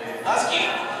napkin? That's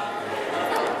cute.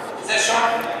 Is that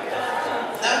sharp?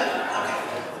 No? Okay.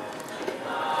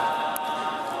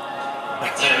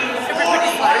 Dude,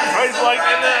 40 Everybody's so like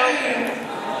right it now. back here.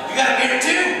 You got a beer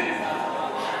too?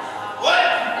 What?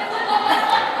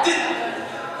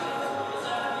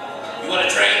 You want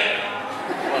to trade?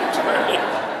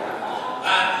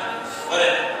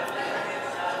 Whatever.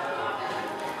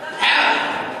 Howdy.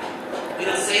 We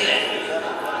don't say that.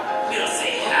 We don't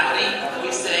say howdy.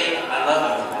 We say, I love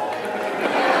you.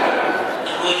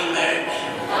 And will you marry me?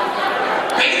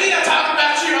 Basically, I'm talking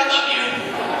about you. I love you.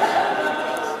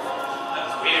 That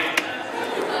was weird.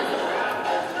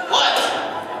 What?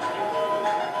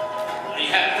 Are you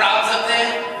having problems up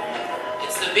there?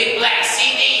 It's the big black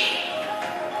CD.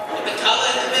 With the color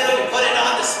in the middle, you put it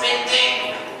on the spin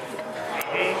thing.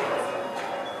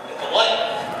 What?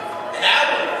 An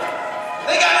album?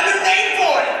 They got a new name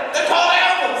for it. They're called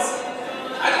albums.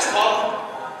 I just call them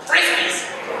frisbees.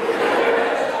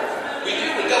 We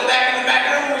do. We go back in the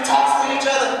back room and we talk to each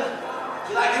other.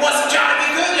 You're like, you want some Johnny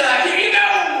B. Good? You're like, here you go.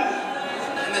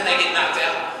 And then they get knocked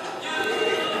out.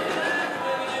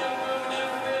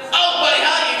 Oh, buddy,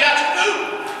 honey, you got your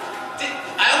food.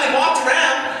 I only walked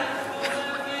around.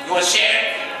 You want to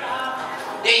share?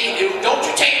 Yeah, you do. Don't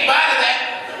you take a bite of that.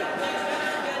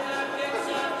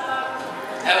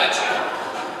 How about you?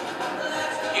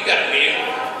 You got a beer.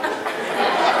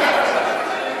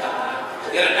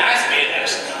 You got a nice beer,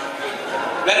 actually.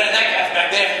 Better than that guy's back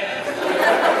there.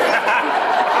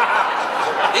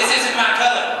 This isn't my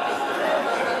color.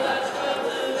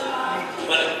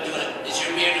 Is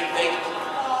your beer big?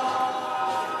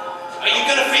 Are you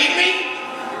gonna feed me?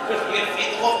 You gonna feed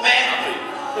the Wolfman?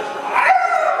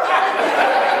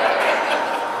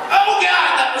 Oh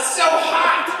God, that was so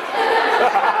hot!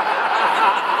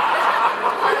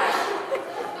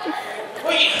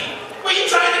 What are you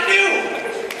trying to do?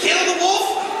 Kill the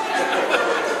wolf?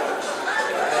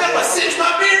 I'm gonna cinch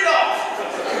my beard off.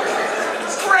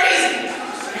 It's crazy.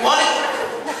 You want it?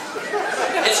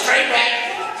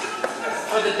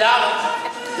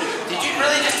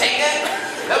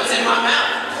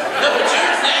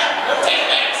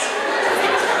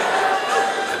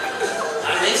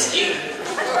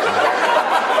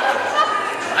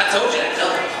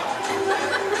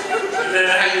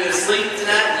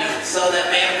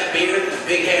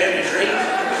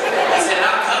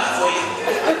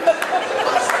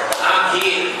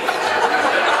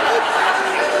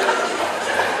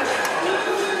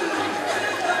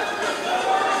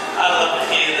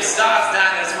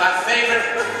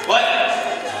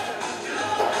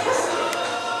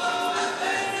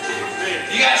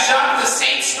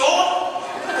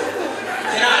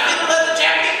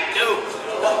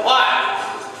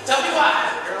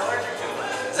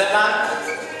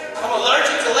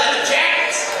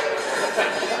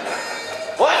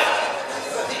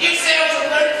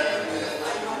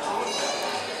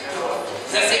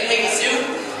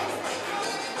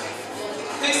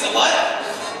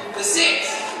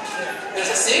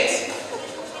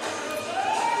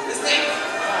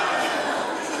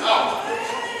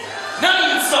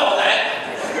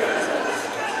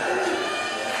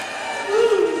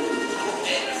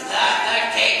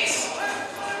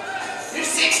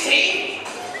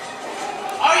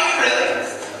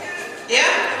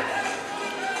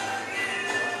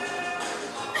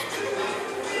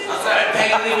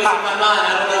 Candidly was in my mind.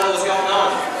 I don't know what was going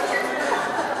on.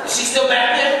 Is she still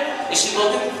back there? Is she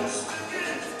looking?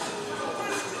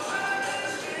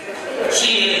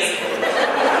 She is.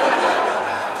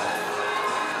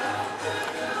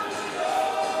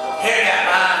 Here,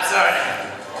 I'm sorry.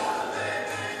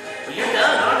 Well, you're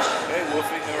done, aren't you? Hey,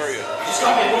 Wolfie, how are you? You just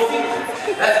call me Wolfie?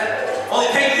 That's only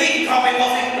Peggy Lee can call me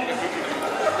Wolfie.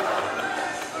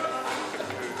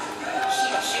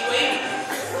 She waved.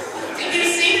 Did you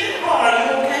see that? Oh, are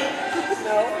you okay?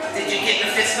 No. Did you get in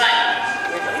a fist fight?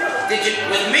 Did you?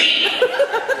 With me?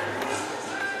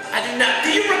 I do not. Do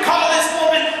you recall this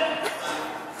woman?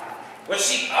 Was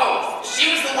she? Oh, she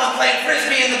was the one playing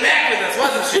frisbee in the back with us,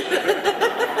 wasn't she?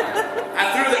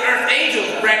 I threw the Earth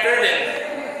Angels record and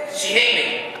she hit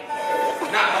me.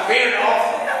 Knocked my beard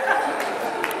off.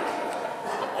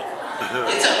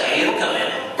 It's okay, it'll come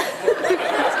in.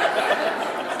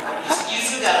 You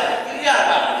still got it. You got a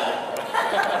bottom.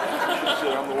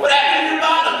 What happened to your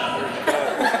bottom?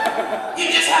 You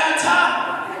just have a top.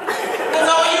 That's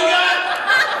all you got?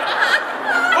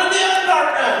 Where'd the other part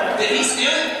go? Did he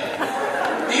steal it?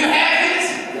 Do you have his?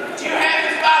 Do you have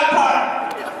his bottom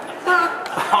part?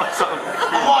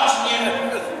 I'm watching you.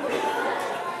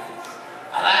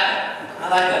 I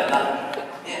like that bottom.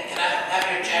 Yeah, can I have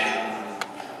your jacket?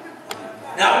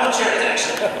 No, I want yours,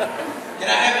 actually. Can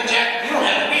I have your jacket? You don't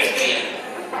have a beard, do you?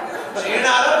 So you're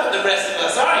not up with the rest of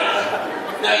us, are you?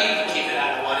 No, you can keep it.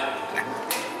 I don't want it.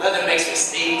 Leather makes me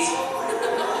sneeze.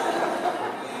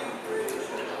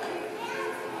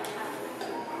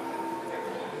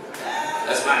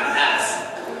 That's mighty nice.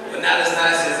 But not as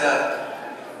nice as,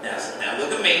 now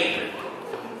look at me.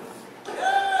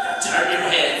 Now turn your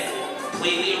head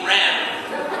completely around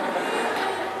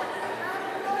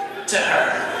to her.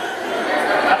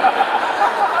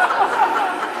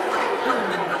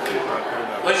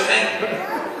 What you think?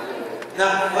 No,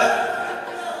 what?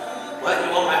 What? You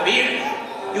want my beard?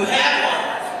 You have one.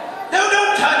 No,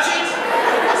 don't touch it.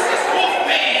 This is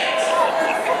Wolfman's. Oh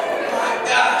my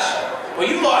gosh. Well,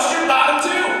 you lost your bottom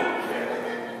too.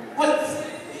 What?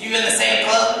 You in the same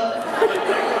club?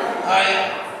 Are you?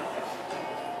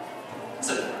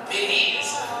 Some big ears.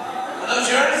 Are those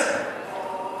yours?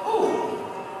 Ooh.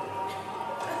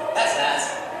 That's nice.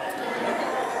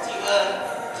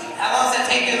 How long does that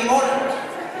take you in the morning?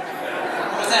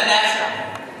 Was that natural?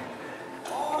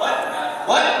 What?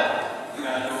 What?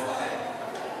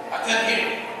 I couldn't hear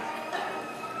you.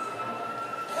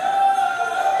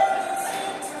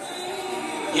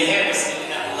 Your hair was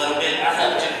sticking up a little bit. I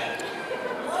helped you.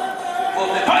 Well,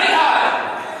 the party hard.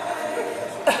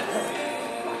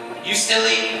 You still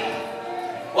eating?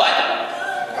 What?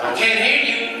 I can't hear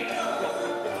you.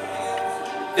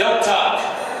 Don't talk.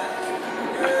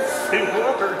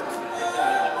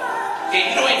 Okay,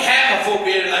 you don't even have a full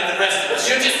beard like the rest of us.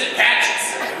 You're just in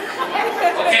patches.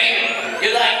 Okay?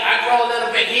 You're like, I grow a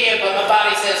little bit here, but my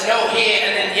body says no here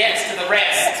and then yes to the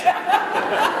rest.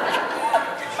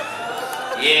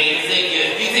 Yeah, you think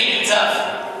you're tough,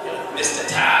 Mr.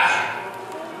 Ty.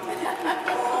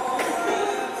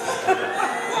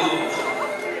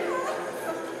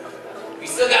 You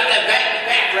still got that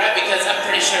back, right? Because I'm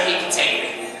pretty sure he can take me.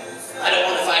 I don't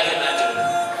want to fight him after.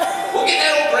 We'll get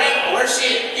that old grandma. Where's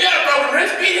she? You got a broken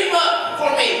wrist? Beat him up for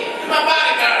me. You're my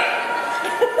bodyguard.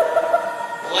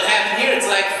 What happened here? It's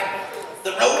like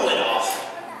the road went off.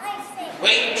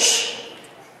 Wait, shh.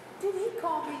 Did he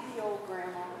call me the old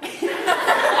grandma?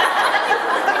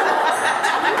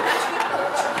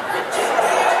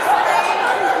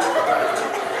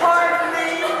 Pardon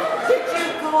me? Did you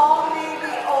call me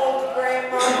the old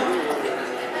grandma?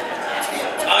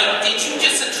 Did you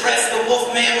just address the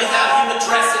Wolfman without him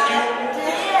addressing you?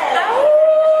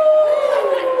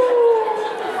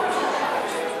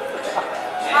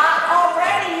 I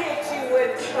already hit you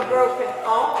with a broken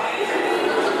arm.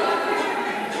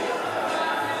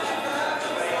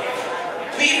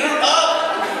 Beat her up.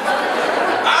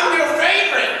 I'm your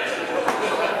favorite.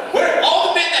 Where all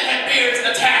the men that have beards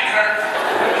attack her.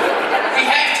 We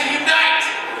have to unite.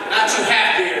 Not you have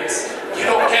beards. You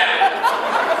don't count.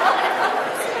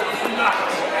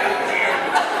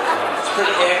 It's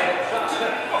pretty hair.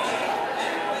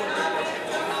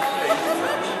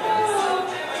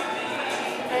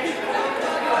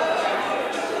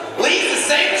 Lee's the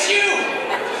same as you.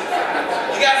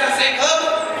 You guys in the same club?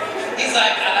 He's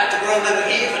like, I like to grow a little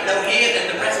here, but no here, then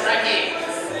the rest right here.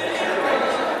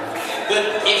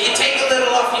 But if you take a little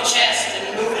off your chest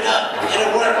and move it up,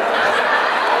 it'll work.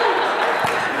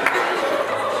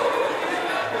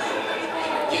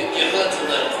 You looked a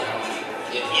little.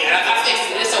 Yeah, I fixed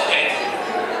it. It's okay.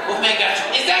 Wolfman got you.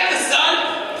 Is that the sun?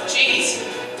 Jeez.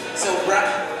 So bright.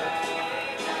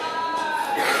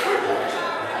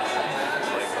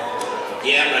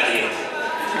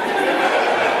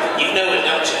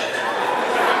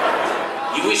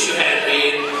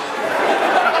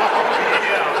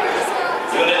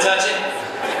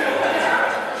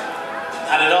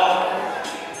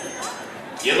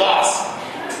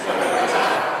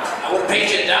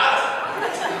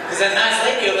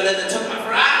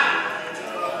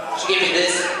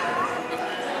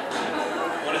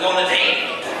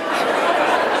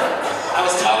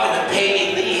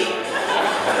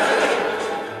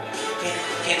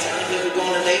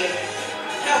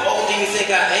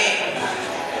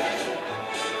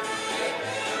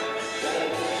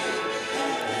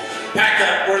 Pack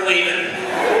up, we're leaving.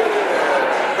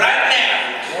 Right now.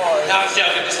 No, I was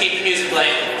joking, just keep the music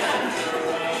playing.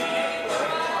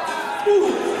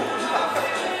 Whew.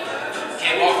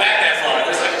 Can't walk back that far,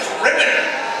 there's like a perimeter.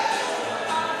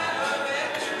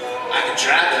 I can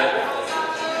try though.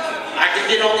 I can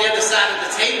get on the other side of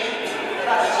the table.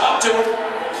 Talk to her.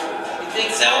 You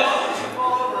think so?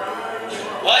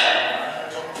 What?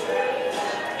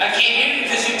 I can't hear you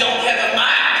because you don't have a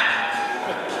mic.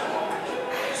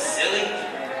 Silly.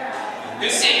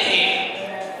 Who's sitting here?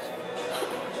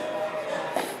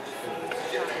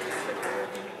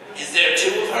 Is there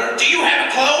two of her? Do you have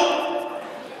a clone?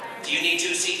 Do you need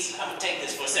 2 seats? I'm gonna take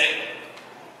this for a second.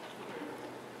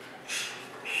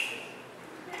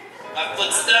 My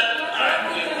foot's stuck.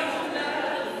 Alright,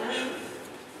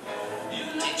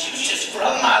 did you just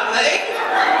rub my leg?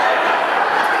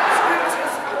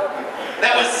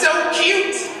 That was so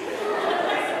cute.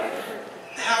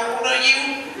 How old are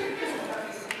you?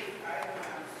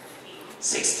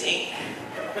 16.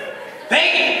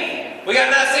 Peggy! We got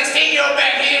another 16-year-old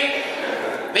back here.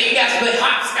 But you guys play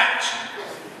hopscotch.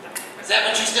 Is that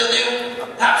what you still do?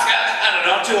 Hopscotch? I don't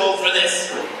know, I'm too old for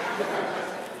this.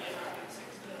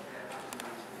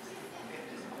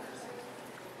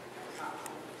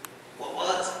 What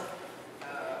was?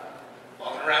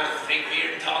 Walking around with a fake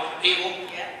beard and talking to people?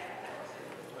 Yeah.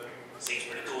 Seems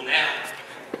pretty cool now.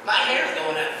 My hair's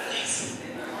going out of place.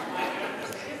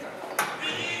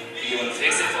 You want to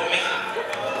fix it for me?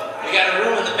 We got a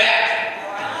room in the back.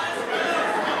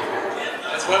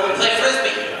 That's where we play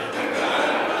frisbee.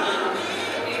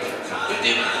 Who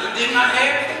did my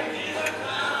hair?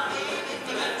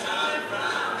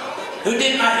 Who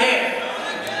did my hair?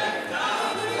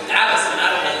 Allison. I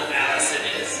don't know who Allison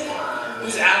is.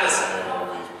 Who's Allison?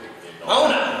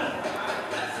 Mona.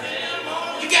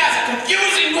 You guys are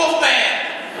confusing,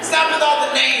 Wolfman. Stop with all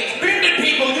the names. Bearded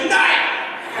people, unite.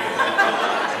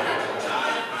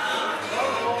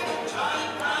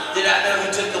 Did I know who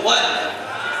took the what?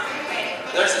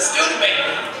 There's a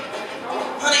Studebaker.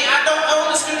 Honey, I don't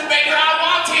own the Studebaker I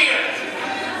want here.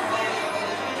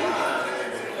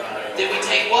 Did we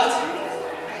take what?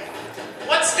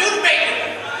 What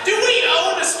Studebaker? Do we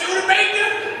own a Studebaker?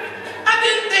 I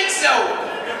didn't think so.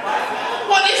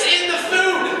 What is in the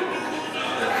food?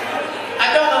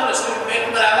 I don't own a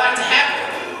Studebaker, but I like to have it.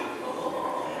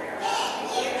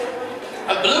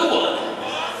 A blue one.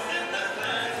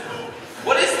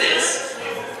 What is this?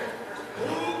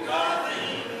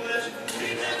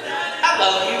 I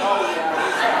love you.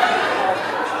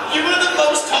 You were the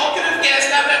most talkative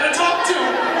guest I've ever talked to.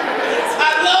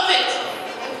 I love it.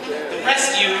 The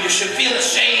rest of you should feel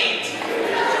ashamed.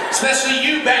 Especially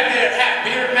you back there,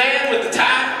 half-bearded man with the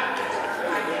tie.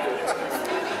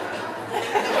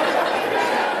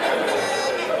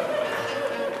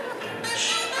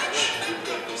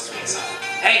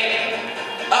 Hey,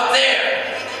 up there.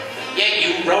 Yeah,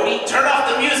 you, Rhodey, turn off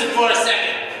the music for a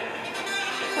second.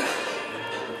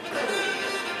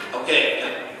 Okay.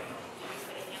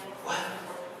 What?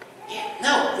 Yeah,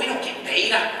 no, we don't get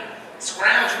paid. I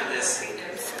scrounge for this.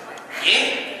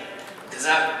 Yeah, because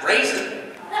I raised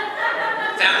him.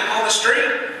 Found him on the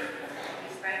street.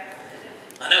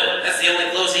 I know, that's the only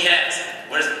clothes he has.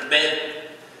 Where's the bed?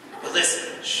 But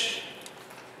listen, shh.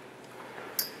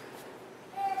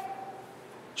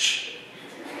 Shh.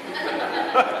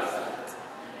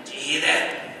 Do you hear that?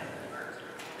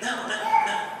 No.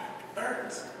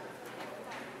 Birds.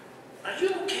 Are you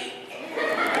okay?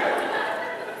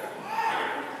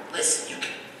 Listen,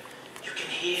 you can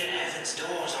hear heaven's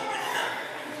doors opening up.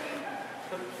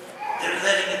 They're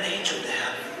letting an angel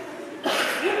down.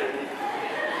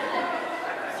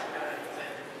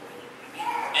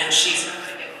 And she's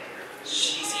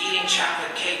eating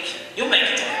chocolate cake. You'll make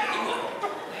it, Dad. You will.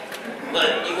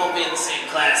 But you won't be in the same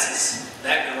class as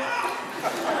that girl.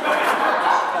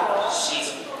 She's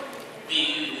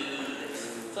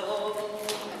beautiful.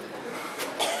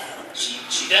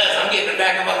 She does. I'm getting her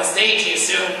back up on the stage here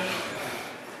soon.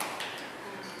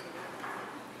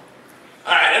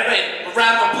 All right, everybody, a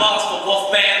round of applause for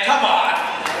Wolfman. Come on.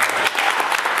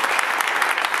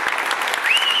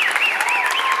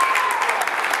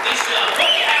 Lisa, what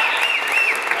you having?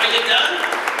 Are you done?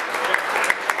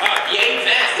 Oh, you ate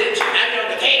fast, didn't you? Now you're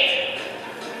on the cake.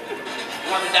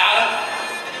 Want $1?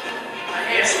 My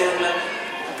hair's swirling.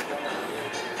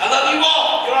 I love you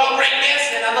all. You're all great guests,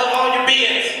 and I love all your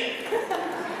beings.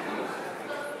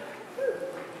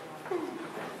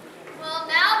 Well,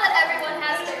 now that everyone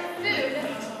has their food,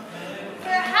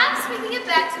 perhaps we can get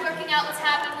back to working out what's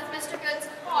happened with Mr. Good's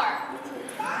car.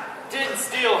 Didn't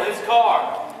steal his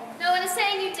car. No one is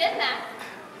saying you did, Matt.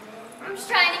 I'm just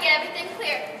trying to get everything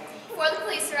clear before the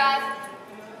police arrive. arrive.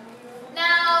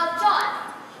 Now,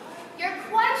 John, you're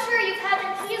quite sure you've had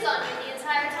your keys on you the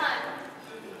entire time.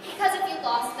 Because if you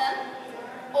lost them,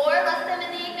 or left them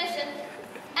in the ignition,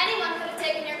 anyone could have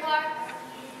taken your car.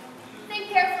 Think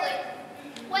carefully.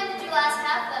 When did you last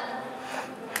have them?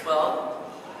 Well,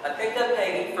 I picked up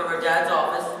Peggy from her dad's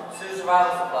office, Sue's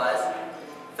survival supplies,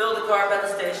 filled the car up at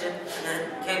the station, and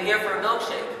then came here for a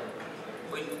milkshake.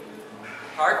 We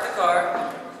parked the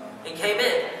car and came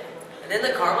in, and then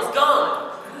the car was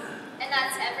gone. And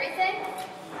that's everything?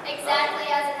 Exactly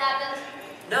as it happened?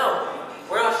 No,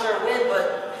 we're not sure when,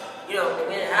 but,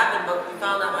 when it happened, but we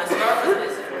found out my scarf was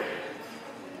missing.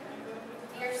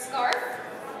 Your scarf?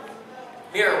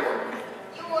 Mirror work.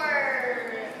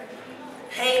 Your...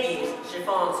 Peggy's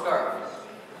chiffon scarf.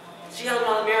 She held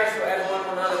on the mirror so everyone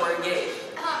and another were engaged.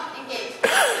 Engaged.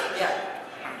 Yeah.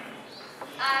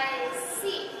 I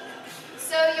see.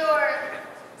 So your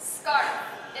scarf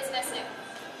is missing.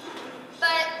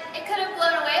 But it could have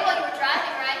blown away while you were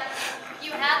driving, right?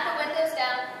 You had the windows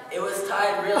down. It was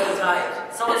tied really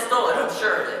tight. Someone stole it, I'm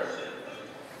sure of it.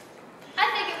 I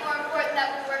think it's more important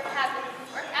that we work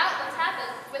out what's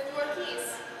happened with your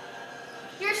keys.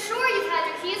 You're sure you've had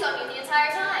your keys on you the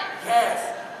entire time?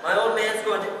 Yes. My old man's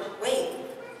going to... Wait,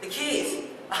 the keys.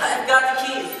 I've got the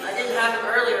keys. I didn't have them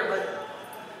earlier, but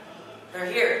they're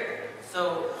here.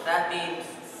 So that means...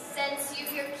 Since you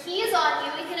have your keys on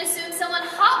you, we can assume someone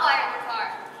hotwired the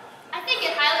car. I think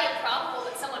it highly improbable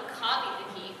that someone copied the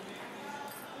key.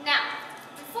 Now,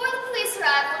 before the police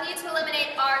arrive, we'll need to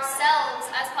eliminate ourselves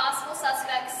as possible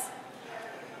suspects.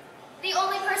 The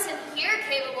only person here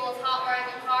capable of hotwiring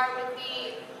a car would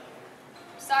be,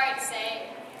 sorry to say,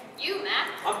 you, Matt.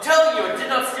 I'm telling you, I did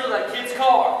not steal that kid's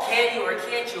car. Can you or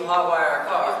can't you hotwire a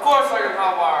car? Of course I can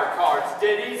hotwire a car. It's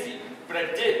dead easy. But I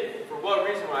did. For what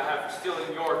reason would I have for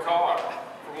stealing your car?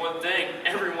 For one thing,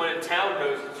 everyone in town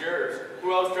knows it's yours.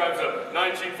 Who else drives a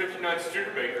 1959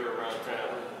 Studebaker around town?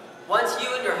 Once you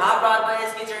and your hot rod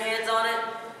buddies get your hands on it,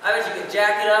 I bet you could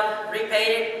jack it up, repaint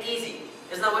it, easy.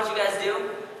 Isn't that what you guys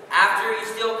do? After you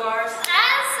steal cars?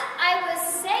 As I was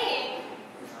saying,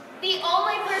 the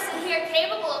only person here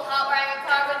capable of hotwiring a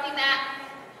car would be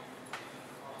Matt.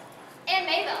 And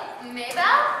Maybelle.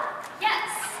 Maybelle?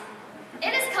 Yes.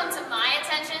 It has come to my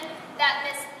attention that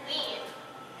Miss Lean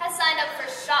has signed up for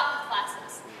shop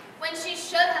classes when she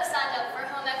should have signed up for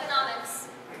home economics.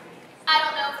 I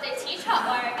don't know if they teach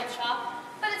hotwiring at shop,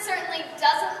 but it certainly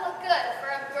doesn't look good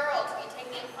for a girl to be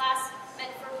taking a class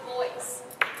meant for boys.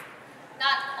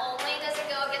 Not only does it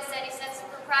go against any sense of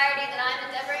propriety that I'm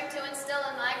endeavoring to instill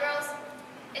in my girls,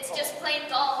 it's just plain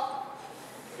dull.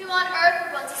 Who on earth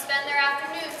would want to spend their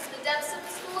afternoons in the depths of the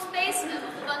school's basement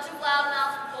with a bunch of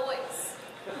loudmouthed boys?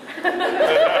 Hi,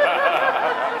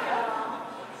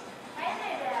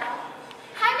 Maybelle.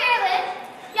 Hi, Marilyn.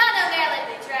 Y'all know Marilyn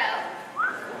Boudreaux.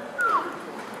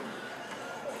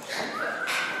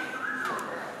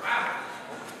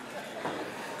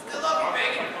 Good luck,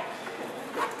 Megan.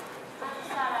 I just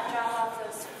thought I'd drop off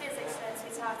those physics notes we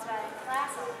talked about in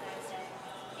class on Thursday.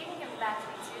 You can give them back to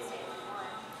me Tuesday if you want.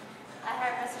 I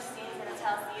heard Mr. Steen's going to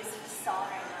tell us the use of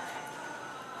soldering iron.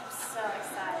 I'm so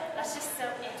excited. That's just so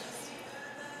interesting.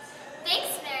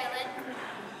 Thanks, Marilyn.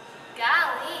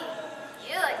 Golly,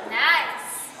 you look nice.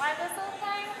 Why this little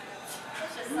thing?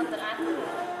 It's just something I thought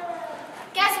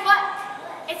of. Guess what?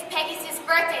 It's Peggy's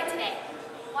birthday today.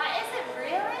 Why, is it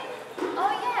really? Oh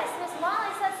yes, Miss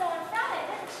Molly said so on Friday,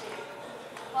 didn't she?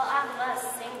 Well, I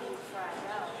must sing you before I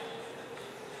go.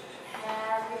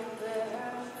 Happy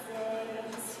birthday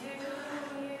to you.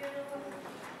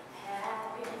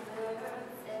 Happy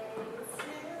birthday to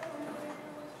you.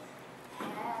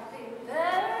 Happy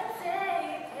birthday,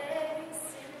 Peggy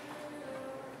Sue.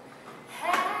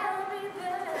 Happy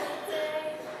birthday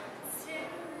to you.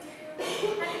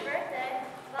 Happy birthday.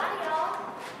 Bye, y'all.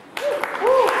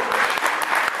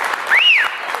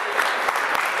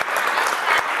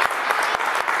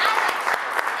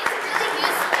 It's really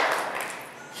useful.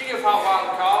 She can hotwire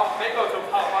the car. Malicoat can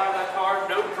hotwire that car,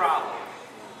 no problem.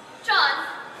 John,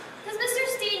 does Mr.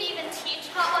 Steen even teach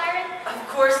hotwiring? Of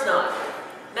course not.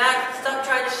 Mac, stop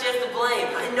trying to shift the blame.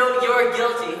 I know you're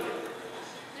guilty.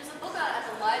 There's a book on it at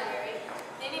the library.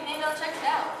 Maybe Maybelle checked it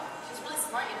out. She's really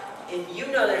smart, you know. If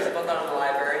you know there's a book on the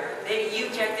library, maybe you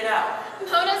checked it out.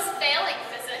 Mona's failing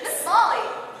physics. Miss Molly!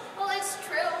 Well, it's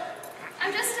true.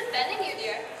 I'm just defending you,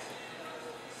 dear.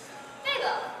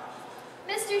 Maybelle,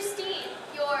 Mr. Steen,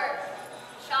 your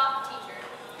shop teacher,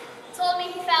 told me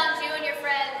he found you and your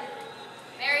friend,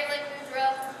 Mary Lynn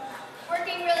Boudreaux,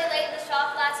 working really late in the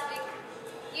shop last week.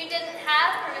 You didn't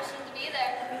have permission to be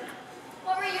there.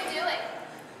 What were you doing?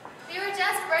 We were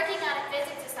just working on a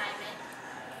physics assignment.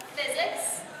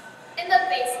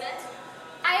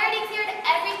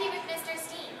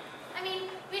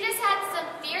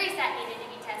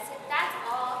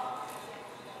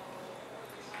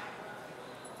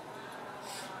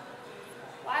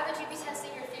 would you be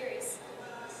testing your theories?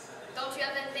 Don't you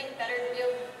have anything better to do?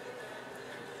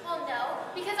 Well, no,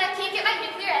 because I can't get my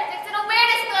nuclear ethics and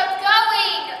awareness club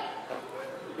going!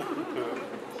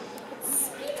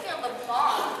 Speaking of the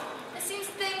bomb, it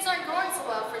seems things aren't going so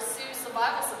well for Sue's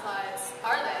survival supplies,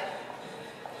 are they?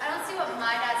 I don't see what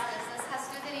my dad's business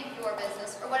has to do with any of your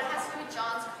business, or what it has to do with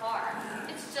John's car.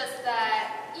 It's just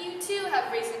that you too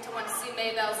have reason to want to see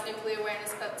Maybell's Nuclear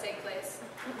Awareness Club take place.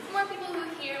 The more people who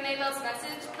hear Maybell's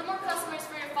message, the more customers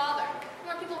for your father. The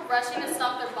more people rushing to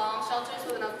stock their bomb shelters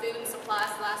with enough food and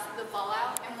supplies to last through the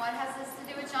fallout. And what has this to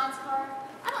do with John's car?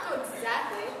 I don't know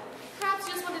exactly. Perhaps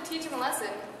you just want to teach him a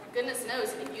lesson. Goodness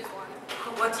knows he could use one.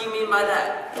 What do you mean by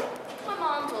that? My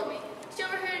mom told me. She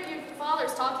overheard your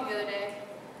fathers talking the other day.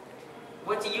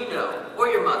 What do you know? Or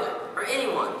your mother? Or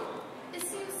anyone? It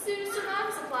seems Sue's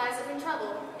survival supplies are in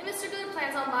trouble, and Mr. Good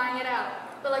plans on buying it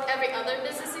out. But like every other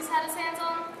business he's had his hands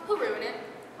on, he'll ruin it.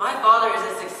 My father is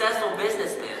a successful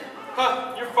businessman.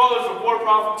 Huh, your father's a war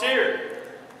profiteer.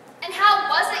 And how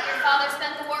was it your father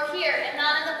spent the war here and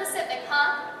not in the Pacific,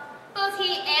 huh? Both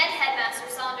he and Headmaster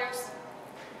Saunders.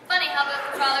 Funny how both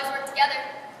your fathers work together,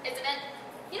 isn't it?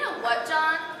 You know what,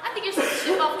 John? I think you should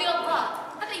ship off the old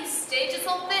block. I think you staged this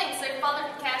whole thing so your father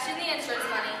could cash in the insurance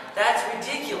money. That's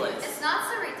ridiculous. It's not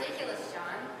so ridiculous,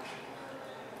 John.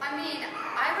 I mean,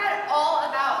 I read all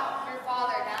about your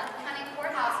father down at the county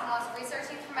courthouse when I was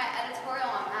researching for my editorial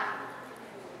on that.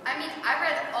 I mean, I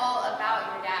read all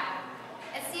about your dad.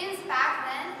 It seems back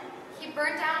then, he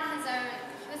burned down his own,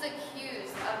 he was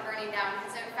accused of burning down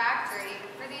his own factory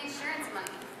for the insurance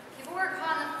money. People were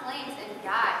caught in the flames and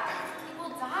died. People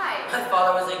died. My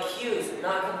father was accused,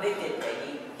 not convicted,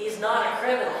 Peggy. He's not a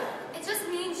criminal. It just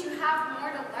means you have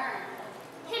more to learn.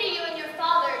 Pity you and your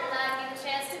father denied me the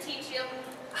chance to teach you.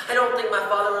 I don't think my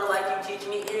father would like you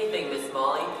teaching me anything, Miss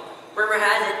Molly. Rumor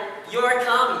has it, you're a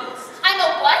communist. I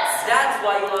know what? That's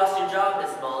why you lost your job,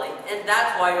 Miss Molly, and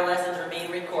that's why your lessons are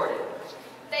being recorded.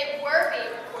 They were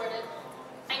being recorded.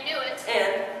 I knew it.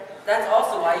 And that's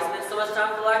also why you spend so much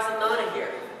time with Alexa Mona here.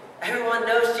 Everyone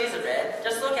knows she's a red.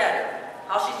 Just look at her.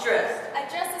 How she's dressed. I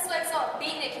dressed this way so I'll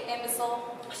beatnik, you imbecile.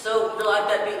 So, you're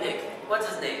like that beatnik. What's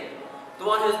his name? The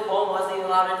one whose poem wasn't even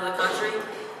allowed into the country?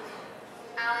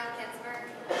 Alan Ginsberg.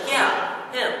 Yeah,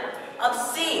 him.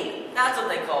 Obscene. That's what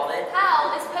they called it.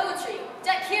 Howl is poetry.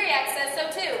 Jack Kiriak says so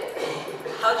too.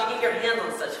 How'd you get your hands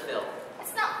on such filth?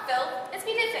 It's not filth, it's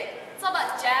beatific. It's all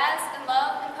about jazz and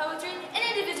love and poetry and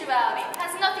individuality. It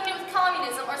has nothing to do with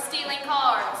communism or stealing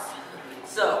cars.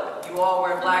 So, you all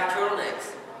wear black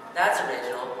turtlenecks. That's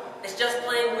original. It's just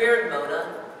plain weird,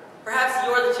 Mona. Perhaps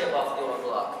you're the chip off the old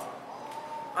block.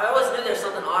 I always knew there was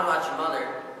something odd about your mother,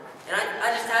 and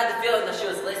I just had the feeling that she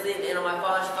was listening in on my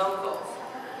father's phone calls.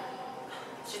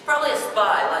 She's probably a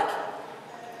spy, like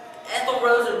Ethel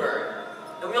Rosenberg.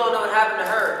 And we all know what happened to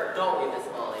her, don't we, Miss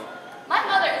Molly? My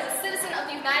mother is a citizen of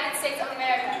the United States of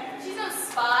America. She's no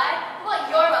spy. What about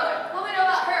your mother? What do we know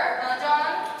about her, huh,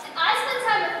 John? And I spend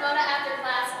time with Mona after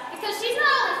class because she's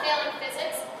not only failing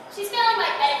physics, she's failing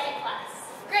my etiquette class.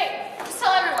 Great. Just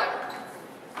tell everyone.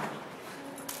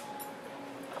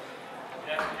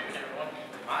 Good afternoon, everyone.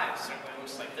 My, certainly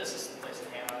looks like this is the place to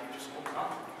hang out after school,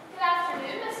 huh? Good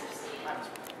afternoon, Mr. Steve.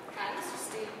 Hi, Mr.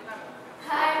 Steve.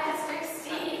 Hi, Mr.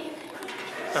 Steve.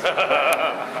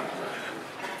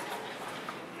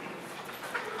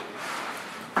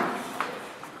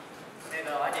 Hey,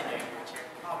 though, I didn't know you were here.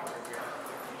 I'll be right here.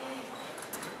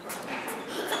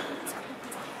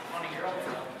 Funny girl,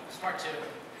 though. Smart, too.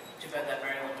 Too bad that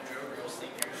Mary Lynn Monroe girl's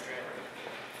sleeping here straight.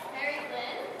 Mary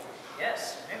Lynn?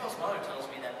 Yes, Mabel's mother tells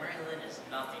me that Mary Lynn is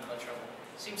nothing but trouble.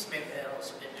 Seems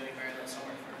Mabel's been doing Mary Lynn some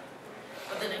work for her.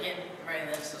 But then again, Mary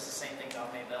Lynn says the same thing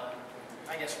about Mabel.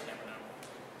 I guess we'll never know.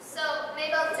 So,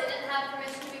 Mabel didn't have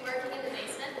permission to be working in the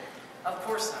basement? Of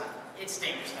course not. It's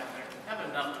dangerous down there. I have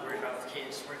enough to worry about with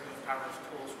kids working with power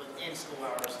tools within school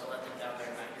hours to let them down there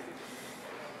at night.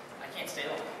 I can't stay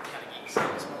long. I'm kind of geeks at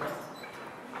this moment.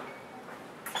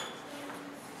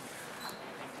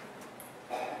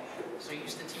 So you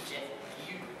used to teach it.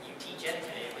 You teach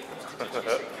etiquette. We used to teach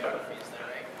history and geography. Is that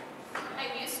right? I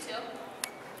used to.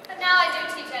 But now I do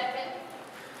teach etiquette.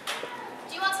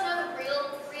 Do you want to know the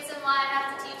real reason why I have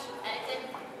to teach etiquette?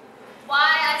 Why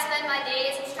I spend my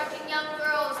days instructing young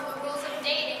girls in the rules of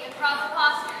dating and proper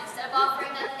posture instead of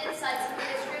offering them insights into the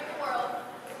history of the world?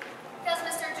 Because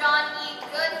Mr. John E.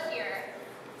 Good here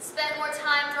spent more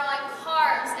time drawing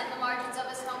cards in the margins of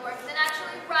his homework than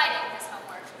actually writing his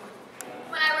homework.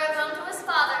 When I wrote home to his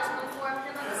father to inform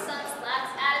him of his son's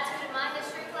lax attitude in my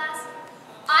history class,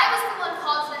 I was the one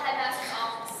called to the headmaster's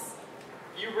office.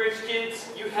 You rich kids,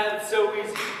 you have it so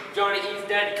easy. Johnny E's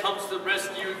daddy comes to the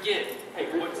rescue again. Hey,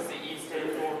 what's his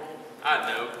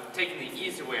taking the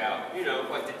easy way out. You know,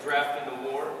 like the draft in the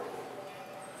war.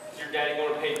 Is your daddy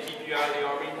going to pay to keep you out of the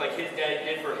army like his daddy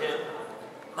did for him?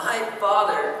 My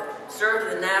father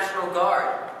served in the National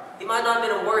Guard. He might not have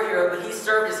been a war hero, but he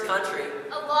served his country.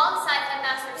 Alongside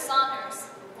Headmaster Saunders.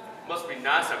 Must be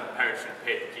nice having parents who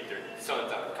pay to keep their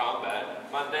sons out of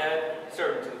combat. My dad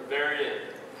served to the very end.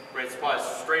 Ran supplies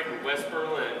straight in West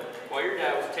Berlin, while your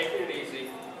dad was taking it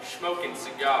easy, smoking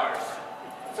cigars.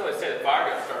 So they say the fire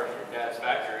got started in your dad's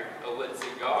factory, a lit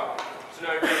cigar. So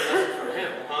now you're getting lessons from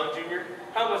him, huh, Junior?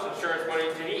 How much insurance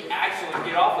money did he actually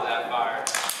get off of that fire?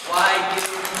 Why,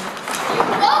 You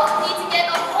both need to get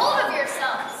a hold of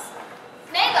yourselves.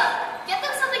 Mabel, get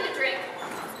them something to drink.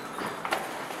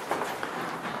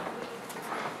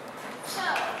 So,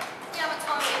 you haven't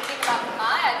told me what you think about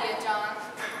my idea, John.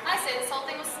 I say this whole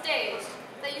thing was staged.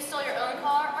 That you stole your own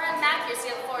car, or had Mac here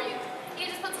steal it for you. He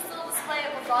just puts this little display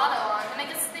of bravado on to make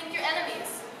us think you're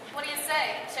enemies. What do you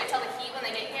say? Should I tell the Heat when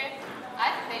they get here?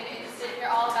 I think they'd be interested to hear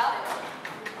all about it.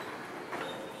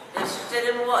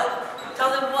 interested in what?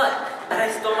 Tell them what? That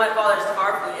I stole my father's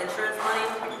car for the insurance money?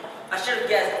 I should have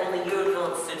guessed only you would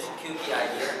come with such a kooky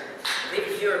idea.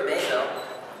 Maybe you or Mayo.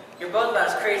 You're both about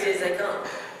as crazy as they come.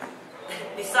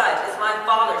 Besides, it's my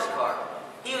father's car.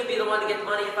 He would be the one to get the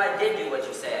money if I did do what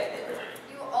you say I did.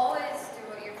 You always do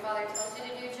what your father tells you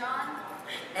to do, John.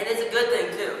 And it's a good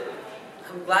thing, too.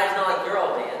 I'm glad he's not like your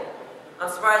old man. I'm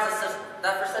surprised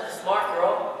that for such a smart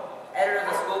girl, editor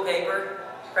of the school paper,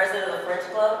 president of the French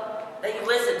club, that you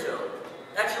listen to him,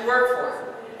 that you work for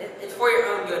him. It's for your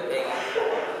own good, Peggy.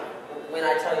 When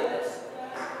I tell you this.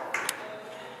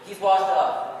 He's washed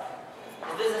up.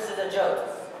 His business is a joke.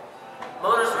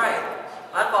 Mona's right.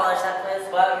 My father's had plans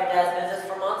to buy out your dad's business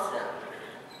for months now.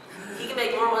 He can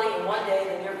make more money in one day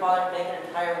than your father can make an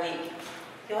entire week.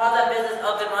 He'll have that business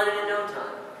up and running in no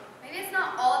time. Maybe it's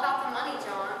not all about the money,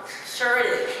 John. Sure it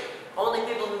is. Only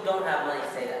people who don't have money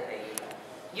say that, Peggy.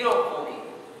 You don't fool me.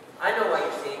 I know why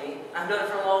you're seeing me. I've known it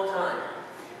for a long time.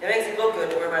 It makes it look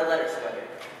good to wear my letter sweater.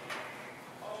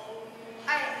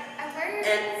 I wear your...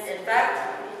 And, in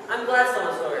fact, I'm glad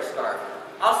someone stole your scarf.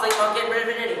 I was thinking about getting rid of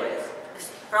it anyways. It's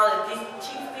probably the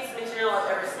cheapest piece of material I've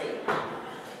ever seen.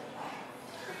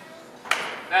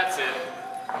 That's it.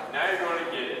 Now you're going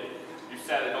to get it. You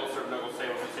sadly don't serve knuckle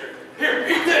sandwiches here. Here,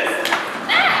 eat this!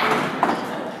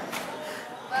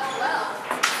 Well,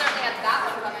 you certainly had that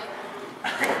one coming. I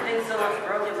think someone's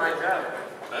broken my joke.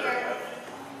 Better have.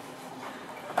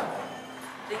 I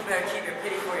think you better keep your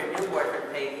pity for your new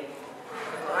boyfriend, Peggy.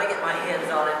 When I get my hands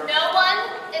on him. No one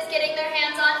is getting their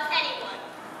hands on anyone.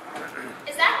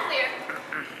 Is that clear?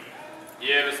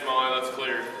 Yeah, Miss Molly, that's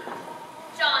clear.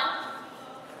 John?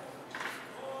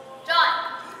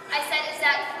 John, I said, is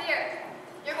that clear?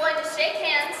 You're going to shake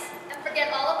hands and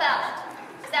forget all about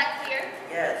it. Is that clear?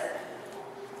 Yes.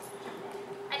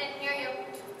 I didn't hear you.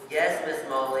 Yes, Miss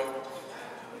Molly.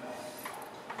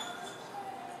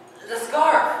 The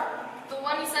scarf! The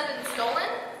one you said had been stolen?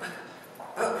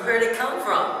 But where'd it come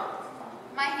from?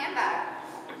 My handbag.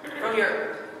 From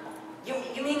your...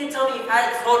 You mean to tell me you've had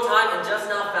it this whole time and just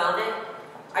now found it?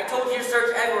 I told you to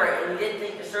search everywhere and you didn't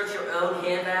think to search your own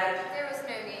handbag? There was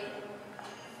no need.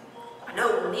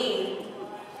 No need?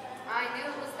 I knew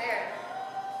it was there.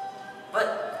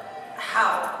 But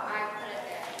how? I put it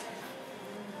there.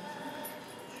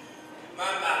 My.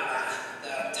 The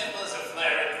temples are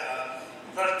flaring.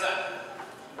 First up.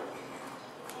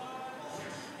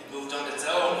 It moved on its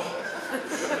own.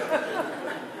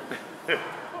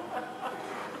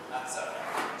 I'm sorry.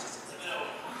 Just leave it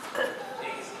over.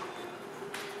 Please.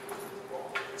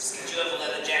 Just get you up a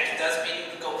leather jacket. Doesn't mean you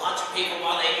can go punching people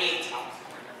while they eat.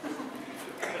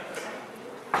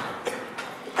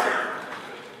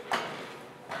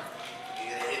 You're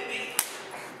gonna hit me.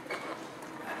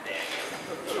 God damn it.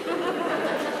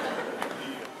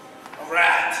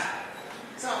 Alright.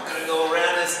 So I'm gonna go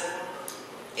around this.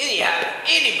 Anyhow,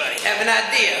 anybody have an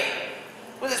idea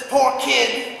where this poor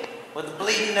kid with the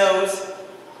bleeding nose,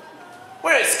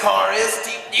 where his car is?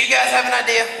 Do you guys have an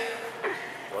idea?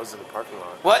 It was in the parking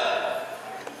lot. What?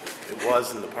 It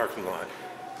was in the parking lot.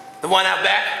 The one out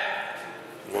back?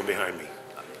 The one behind me.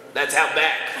 That's out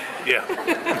back. Yeah.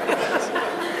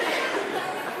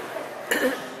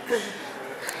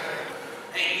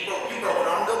 Hey, you broke an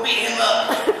arm. Go beat him up.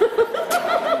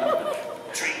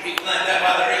 Treat people like that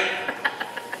while they're eating.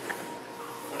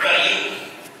 What about you?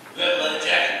 You have a leather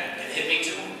jacket. Can hit me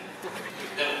too?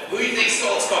 Now, who do you think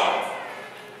stole his car?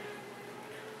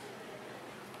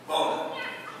 Mona.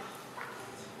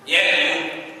 Yeah,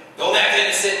 you. Go back in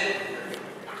and sit.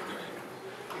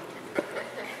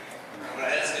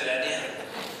 Alright, that's a good idea.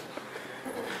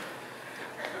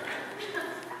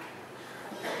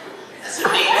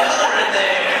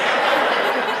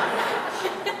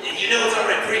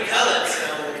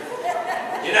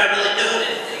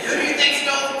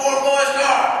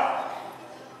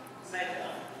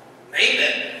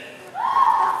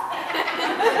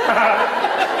 I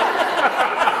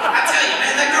tell you,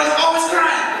 man, that girl's always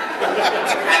crying.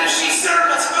 How does she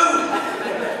serve us food?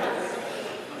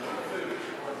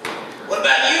 What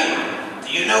about you?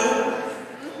 Do you know?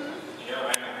 Yeah,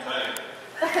 I can tell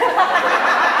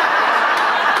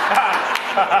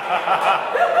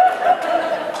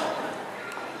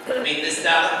you. Mean this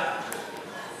dollar?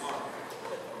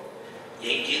 You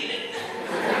ain't getting it.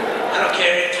 I don't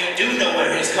care if you do know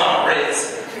where his car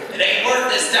is. It ain't worth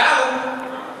this dollar.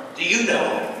 Do you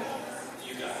know?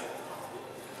 You got it.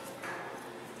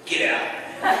 Get out.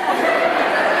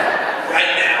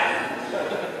 Right now.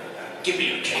 Give me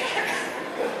your cake.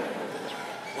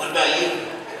 What about you?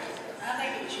 I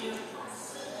think it's you.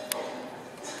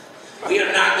 We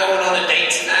are not going on a date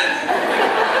tonight.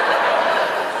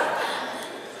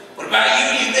 What about you?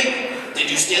 You think?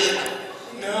 Did you steal it?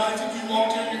 No, I think you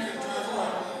walked in and you could drive away.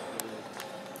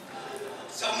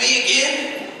 So me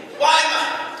again? Why am I?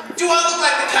 Do I look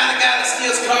like the kind of guy that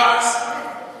steals cars?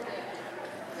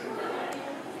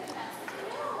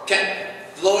 Okay,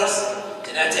 Dolores,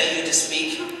 did I tell you to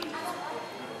speak?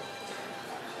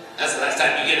 That's the last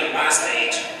time you get on my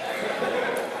stage.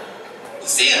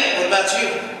 Lucille, what about you?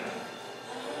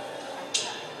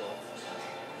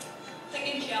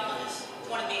 Thinking John is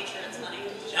one of the insurance money.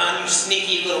 John, you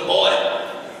sneaky little boy.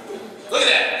 Look at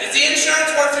that. Is the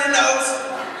insurance worth your nose?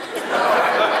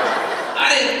 I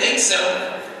didn't think so.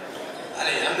 I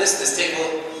missed this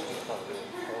table.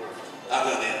 I'll go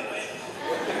the other way.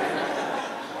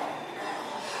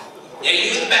 Yeah,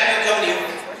 you in the back, I'm coming to you.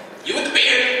 You with the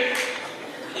beard.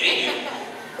 Yeah, you.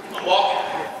 I'm walking.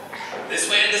 This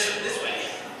way and this way.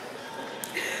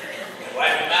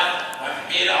 Wipe your mouth. Wipe your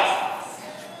beard off.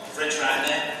 French frying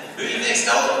that. Who do you think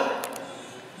stole it?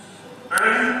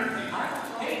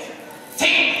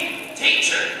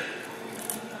 Teacher.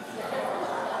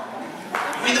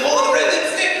 You mean the one with the red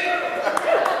lipstick?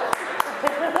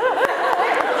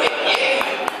 Yeah.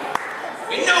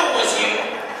 We know it was you.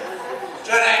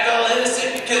 Try to act all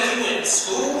innocent because you went to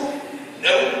school?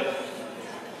 No.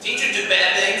 Teachers do bad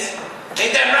things.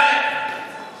 Ain't that right?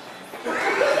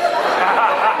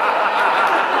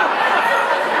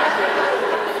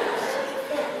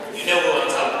 You know what I'm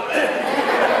talking about.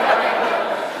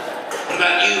 What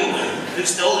about you? Who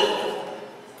stole it?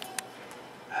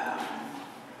 The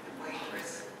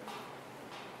waitress.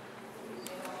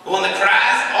 The one that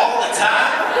cries all the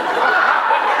time?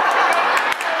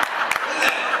 Look at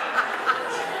that.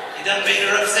 You done made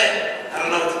her upset. I don't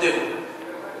know what to do.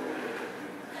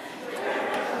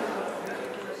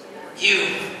 You.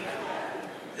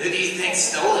 Who do you think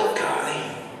stole it,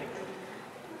 Connie?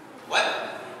 What?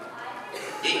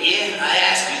 Yeah, I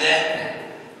asked you that.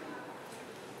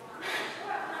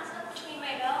 Between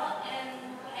Maybelle and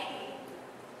Peggy.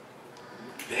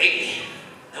 Peggy?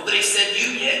 Nobody said you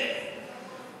yet.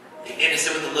 You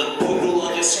innocent with a little poodle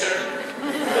on your skirt?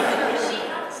 She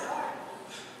had the scar.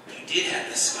 You did have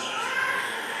the scar.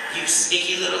 You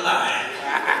sneaky little liar.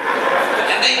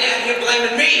 And they down here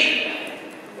blaming me.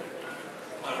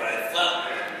 All right, well,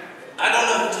 I don't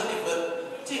know who took it,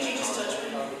 but did you just touch me?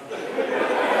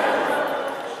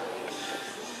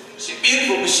 She's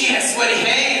beautiful, but she has sweaty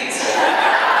hands.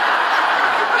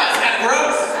 That's kind of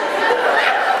gross.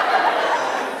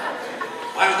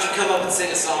 Why don't you come up and sing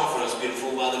a song for us,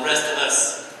 beautiful, while the rest of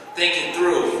us think it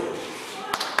through?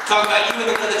 Talk about you in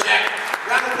the leather jacket.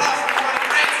 Round of applause for Connie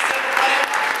Francis, everybody.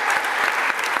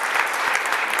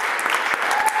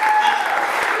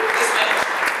 This way.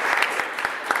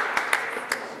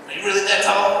 Are you really that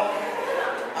tall?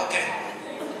 Okay.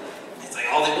 It's like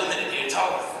all the women in here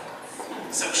taller.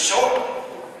 So short.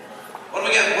 What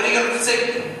are you gonna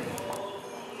sing?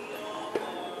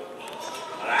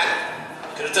 Alright.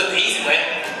 Could have took the easy way.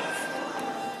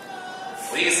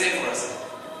 What are you gonna sing for us?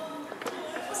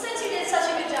 Well, since you did such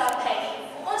a good job, Peggy,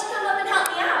 why don't you come up and help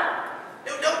me out?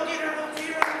 No, don't get her, don't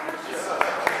get her.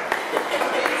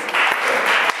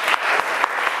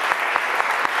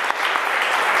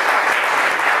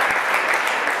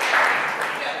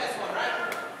 Yeah, this one, right?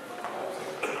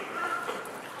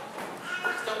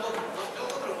 Just don't look at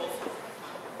her, Wolf.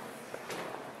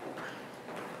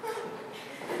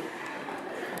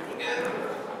 You good?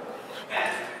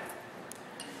 Back.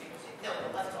 No,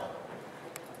 left arm.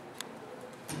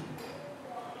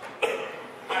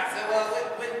 Alright, so what are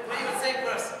you gonna say for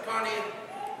us, Connie?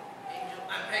 Angel,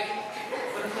 I'm Peggy.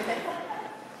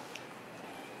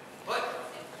 What?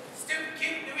 Stupid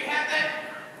cute, do we have that?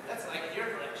 That's like your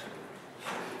collection.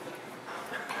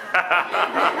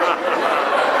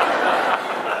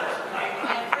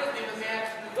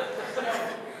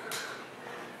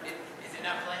 Is it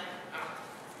not playing?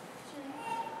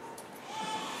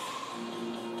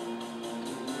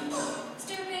 Oh.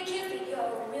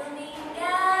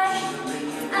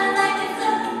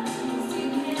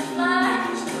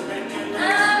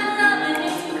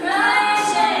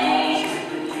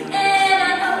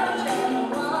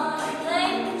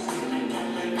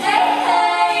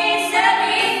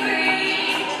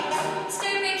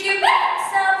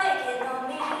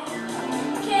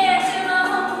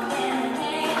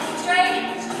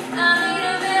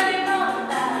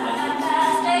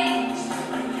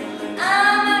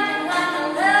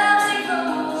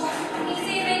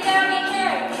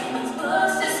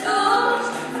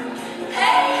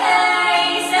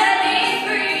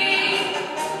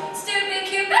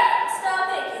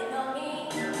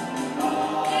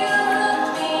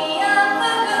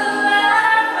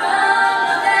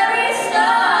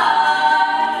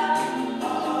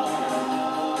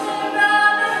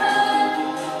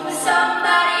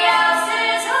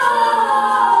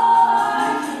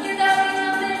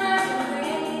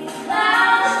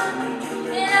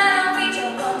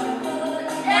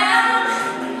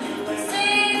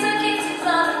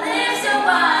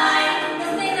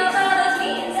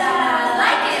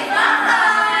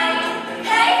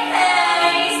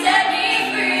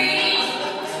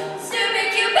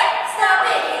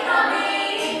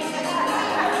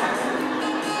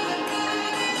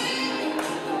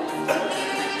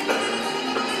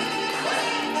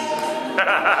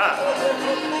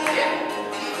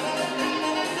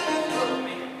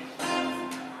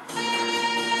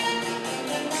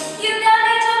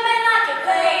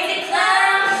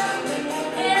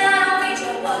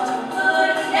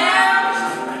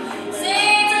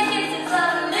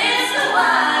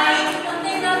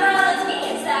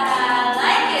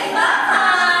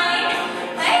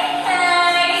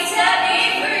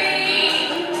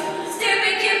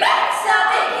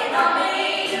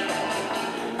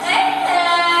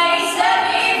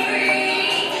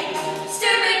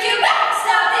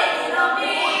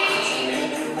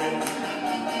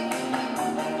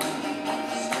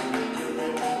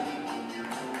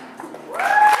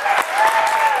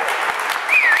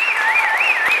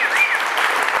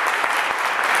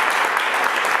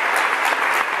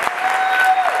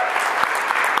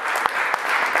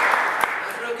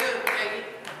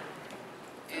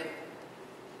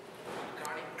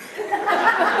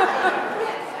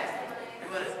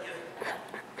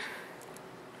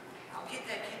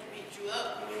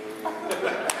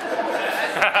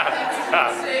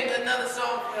 Sing another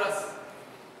song for us,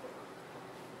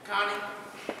 Connie.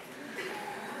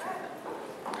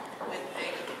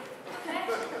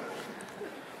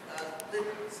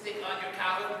 Lipstick on your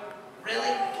collar? Really?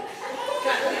 What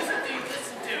kind of music do you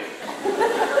listen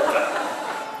to?